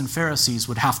scribes and Pharisees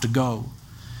would have to go.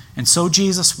 And so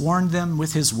Jesus warned them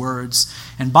with his words,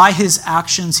 and by his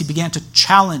actions he began to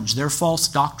challenge their false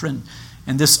doctrine,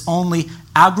 and this only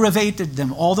aggravated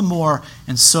them all the more,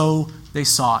 and so they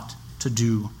sought to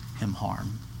do him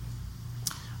harm.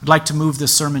 I'd like to move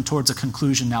this sermon towards a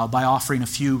conclusion now by offering a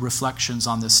few reflections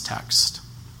on this text.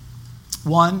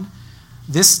 One,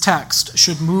 this text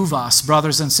should move us,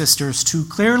 brothers and sisters, to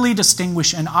clearly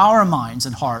distinguish in our minds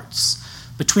and hearts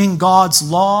between God's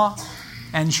law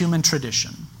and human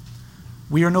tradition.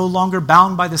 We are no longer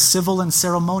bound by the civil and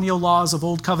ceremonial laws of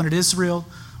Old Covenant Israel.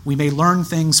 We may learn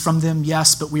things from them,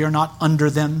 yes, but we are not under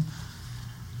them.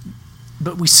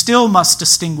 But we still must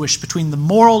distinguish between the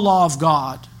moral law of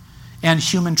God and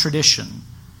human tradition,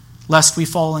 lest we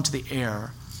fall into the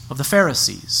error of the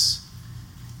Pharisees.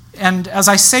 And as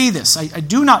I say this, I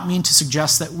do not mean to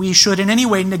suggest that we should in any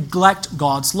way neglect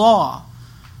God's law.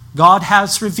 God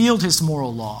has revealed his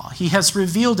moral law. He has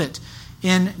revealed it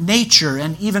in nature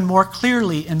and even more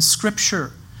clearly in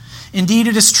Scripture. Indeed,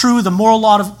 it is true the moral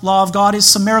law of God is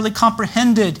summarily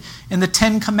comprehended in the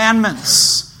Ten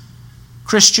Commandments.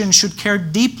 Christians should care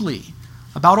deeply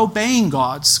about obeying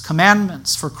God's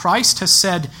commandments, for Christ has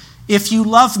said, "If you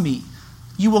love me,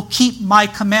 you will keep my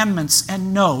commandments."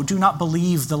 And no, do not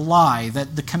believe the lie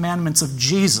that the commandments of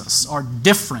Jesus are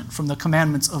different from the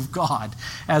commandments of God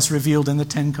as revealed in the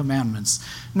Ten Commandments.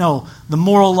 No, the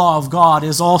moral law of God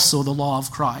is also the law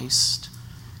of Christ.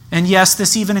 And yes,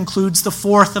 this even includes the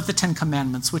fourth of the Ten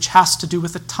Commandments, which has to do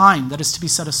with the time that is to be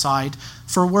set aside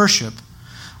for worship.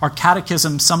 Our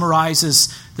catechism summarizes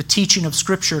the teaching of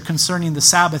Scripture concerning the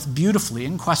Sabbath beautifully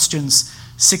in questions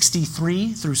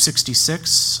 63 through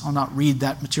 66. I'll not read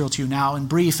that material to you now. In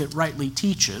brief, it rightly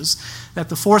teaches that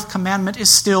the fourth commandment is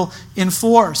still in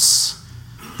force.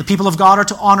 The people of God are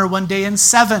to honor one day in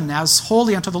 7 as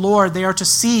holy unto the Lord. They are to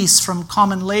cease from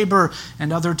common labor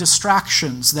and other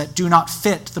distractions that do not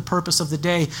fit the purpose of the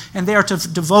day. And they are to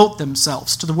devote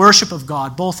themselves to the worship of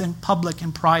God, both in public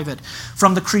and private.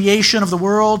 From the creation of the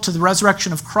world to the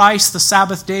resurrection of Christ, the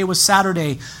Sabbath day was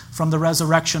Saturday. From the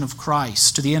resurrection of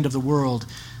Christ to the end of the world,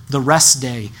 the rest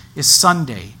day is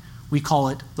Sunday. We call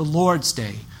it the Lord's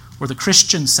Day or the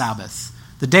Christian Sabbath.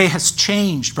 The day has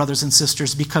changed, brothers and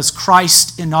sisters, because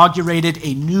Christ inaugurated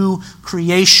a new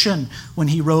creation when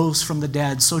he rose from the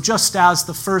dead. So just as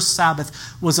the first Sabbath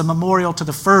was a memorial to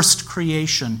the first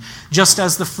creation, just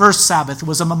as the first Sabbath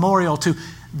was a memorial to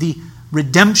the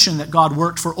redemption that God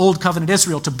worked for Old Covenant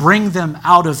Israel to bring them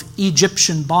out of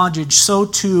Egyptian bondage, so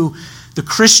too the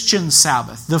Christian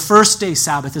Sabbath, the first day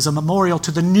Sabbath, is a memorial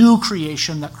to the new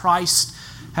creation that Christ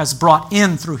has brought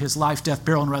in through his life, death,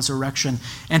 burial, and resurrection,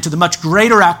 and to the much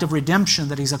greater act of redemption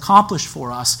that he's accomplished for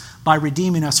us by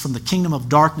redeeming us from the kingdom of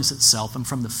darkness itself and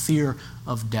from the fear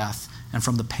of death and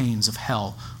from the pains of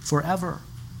hell forever.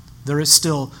 There is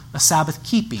still a Sabbath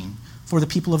keeping for the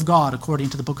people of God according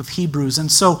to the book of Hebrews. And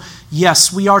so,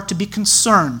 yes, we are to be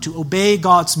concerned to obey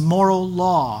God's moral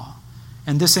law,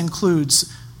 and this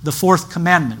includes the fourth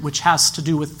commandment, which has to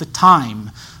do with the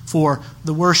time for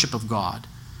the worship of God.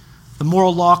 The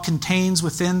moral law contained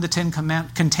within the Ten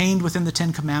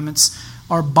Commandments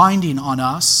are binding on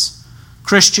us.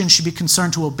 Christians should be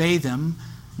concerned to obey them,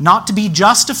 not to be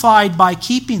justified by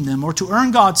keeping them or to earn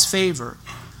God's favor.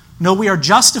 No, we are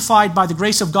justified by the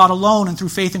grace of God alone and through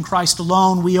faith in Christ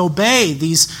alone. We obey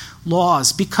these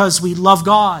laws because we love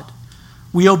God.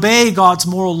 We obey God's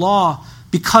moral law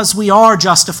because we are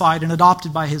justified and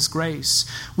adopted by his grace.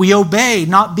 We obey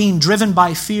not being driven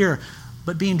by fear,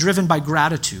 but being driven by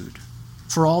gratitude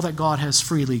for all that God has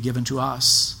freely given to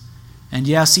us. And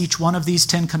yes, each one of these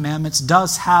 10 commandments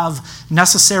does have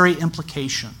necessary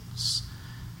implications.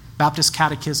 Baptist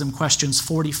Catechism questions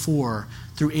 44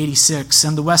 through 86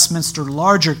 and the Westminster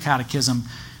Larger Catechism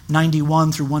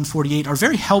 91 through 148 are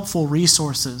very helpful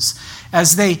resources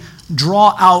as they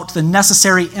draw out the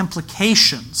necessary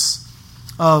implications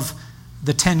of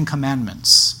the 10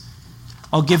 commandments.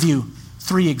 I'll give you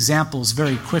 3 examples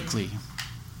very quickly.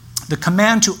 The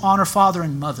command to honor father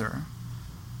and mother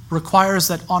requires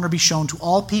that honor be shown to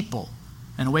all people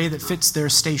in a way that fits their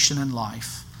station in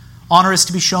life. Honor is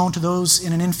to be shown to those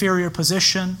in an inferior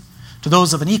position, to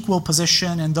those of an equal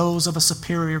position, and those of a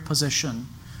superior position.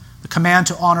 The command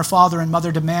to honor father and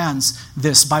mother demands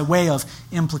this by way of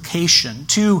implication.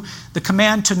 2, the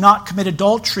command to not commit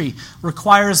adultery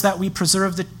requires that we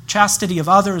preserve the chastity of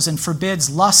others and forbids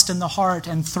lust in the heart.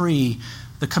 And 3,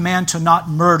 the command to not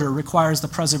murder requires the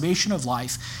preservation of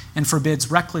life and forbids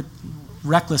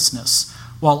recklessness,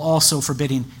 while also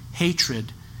forbidding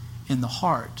hatred in the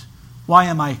heart. Why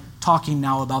am I talking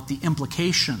now about the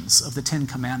implications of the 10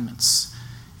 Commandments?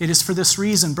 It is for this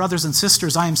reason, brothers and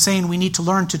sisters, I am saying we need to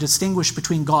learn to distinguish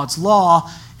between God's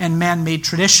law and man-made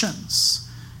traditions.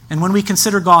 And when we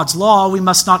consider God's law, we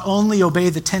must not only obey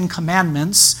the 10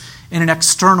 Commandments in an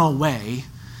external way,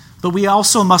 but we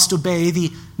also must obey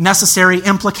the necessary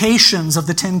implications of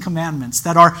the 10 Commandments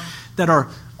that are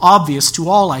obvious to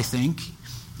all, I think,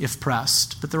 if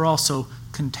pressed, but they're also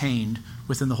contained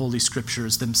within the Holy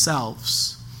Scriptures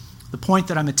themselves. The point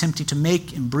that I'm attempting to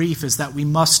make in brief is that we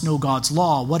must know God's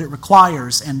law, what it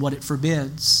requires and what it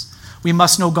forbids. We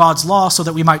must know God's law so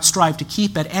that we might strive to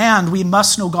keep it, and we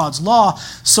must know God's law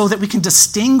so that we can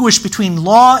distinguish between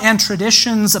law and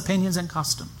traditions, opinions, and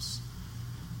customs.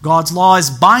 God's law is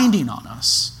binding on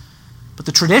us, but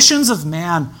the traditions of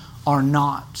man are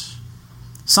not.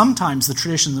 Sometimes the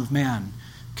traditions of man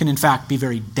can in fact be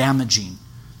very damaging,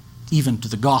 even to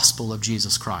the gospel of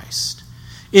Jesus Christ.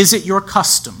 Is it your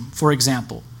custom, for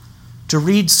example, to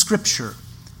read Scripture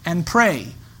and pray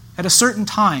at a certain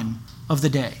time of the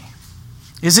day?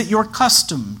 Is it your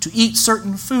custom to eat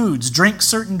certain foods, drink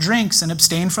certain drinks, and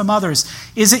abstain from others?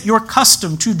 Is it your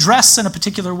custom to dress in a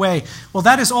particular way? Well,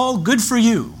 that is all good for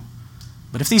you.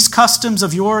 But if these customs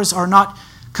of yours are not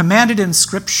commanded in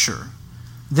Scripture,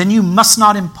 then you must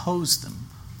not impose them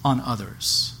on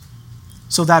others.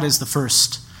 So that is the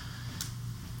first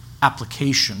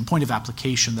point of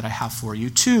application that I have for you.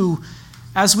 2,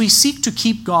 as we seek to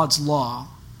keep God's law,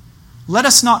 let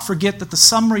us not forget that the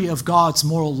summary of God's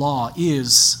moral law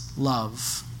is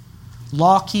love.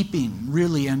 Law-keeping,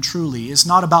 really and truly, is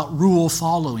not about rule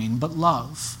following, but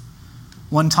love.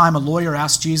 One time a lawyer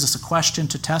asked Jesus a question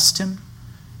to test him.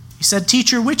 He said,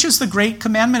 "Teacher, which is the great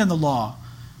commandment in the law?"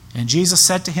 And Jesus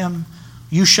said to him,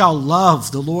 "You shall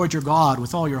love the Lord your God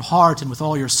with all your heart and with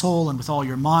all your soul and with all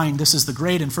your mind. This is the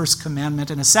great and first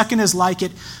commandment. And a second is like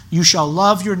it. You shall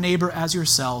love your neighbor as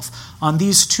yourself. On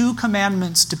these 2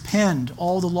 commandments depend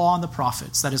all the law and the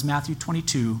prophets." That is Matthew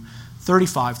 22,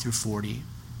 35 through 40.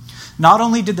 Not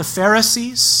only did the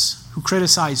Pharisees, who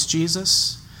criticized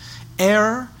Jesus,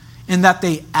 err in that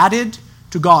they added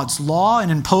to God's law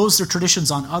and imposed their traditions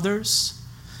on others,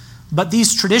 but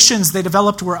these traditions they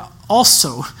developed were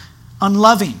also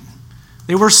unloving.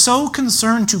 They were so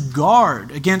concerned to guard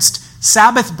against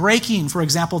Sabbath breaking, for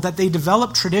example, that they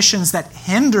developed traditions that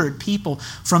hindered people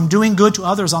from doing good to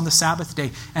others on the Sabbath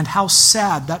day. And how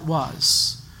sad that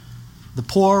was. The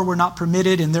poor were not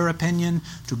permitted, in their opinion,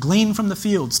 to glean from the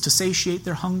fields to satiate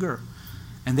their hunger.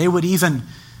 And they would even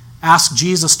ask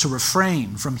Jesus to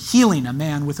refrain from healing a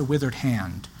man with a withered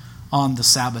hand on the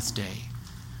Sabbath day.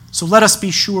 So let us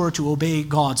be sure to obey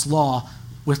God's law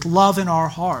with love in our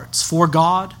hearts for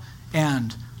God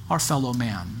and our fellow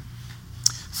man.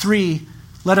 3,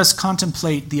 let us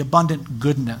contemplate the abundant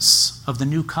goodness of the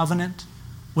new covenant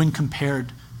when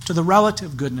compared to the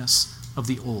relative goodness of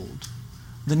the old.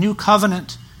 The new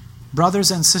covenant,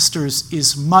 brothers and sisters,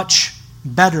 is much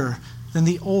better than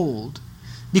the old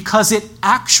because it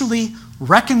actually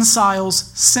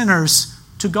reconciles sinners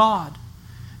to God.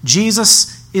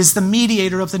 Jesus is the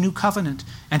mediator of the new covenant,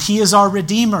 and he is our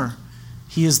Redeemer.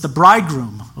 He is the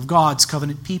bridegroom of God's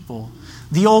covenant people.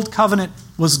 The old covenant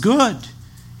was good.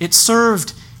 It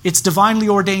served its divinely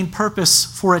ordained purpose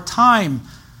for a time,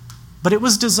 but it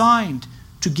was designed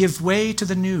to give way to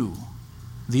the new.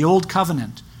 The old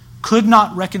covenant could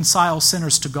not reconcile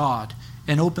sinners to God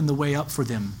and open the way up for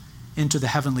them into the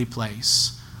heavenly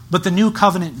place. But the new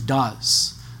covenant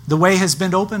does. The way has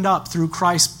been opened up through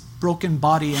Christ's broken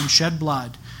body and shed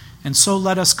blood. And so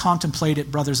let us contemplate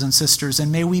it, brothers and sisters,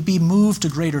 and may we be moved to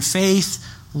greater faith,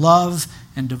 love,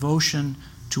 and devotion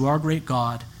to our great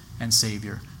God and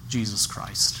Savior, Jesus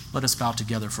Christ. Let us bow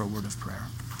together for a word of prayer.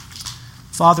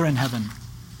 Father in heaven,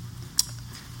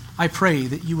 I pray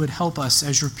that you would help us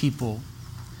as your people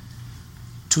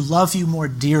to love you more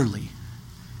dearly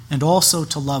and also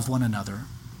to love one another.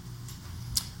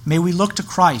 May we look to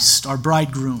Christ, our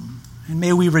bridegroom, and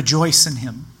may we rejoice in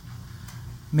him.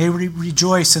 May we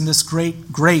rejoice in this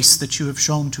great grace that you have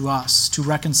shown to us to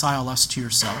reconcile us to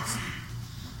yourself.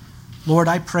 Lord,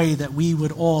 I pray that we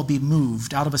would all be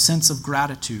moved out of a sense of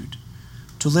gratitude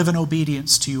to live in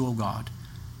obedience to you, O God.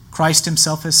 Christ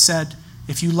himself has said,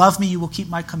 if you love me, you will keep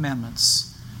my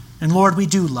commandments. And Lord, we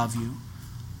do love you.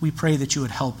 We pray that you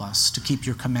would help us to keep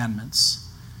your commandments.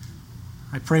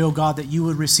 I pray, O God, that you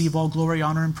would receive all glory,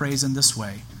 honor, and praise in this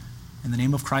way. In the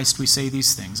name of Christ we say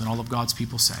these things, and all of God's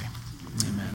people say, amen.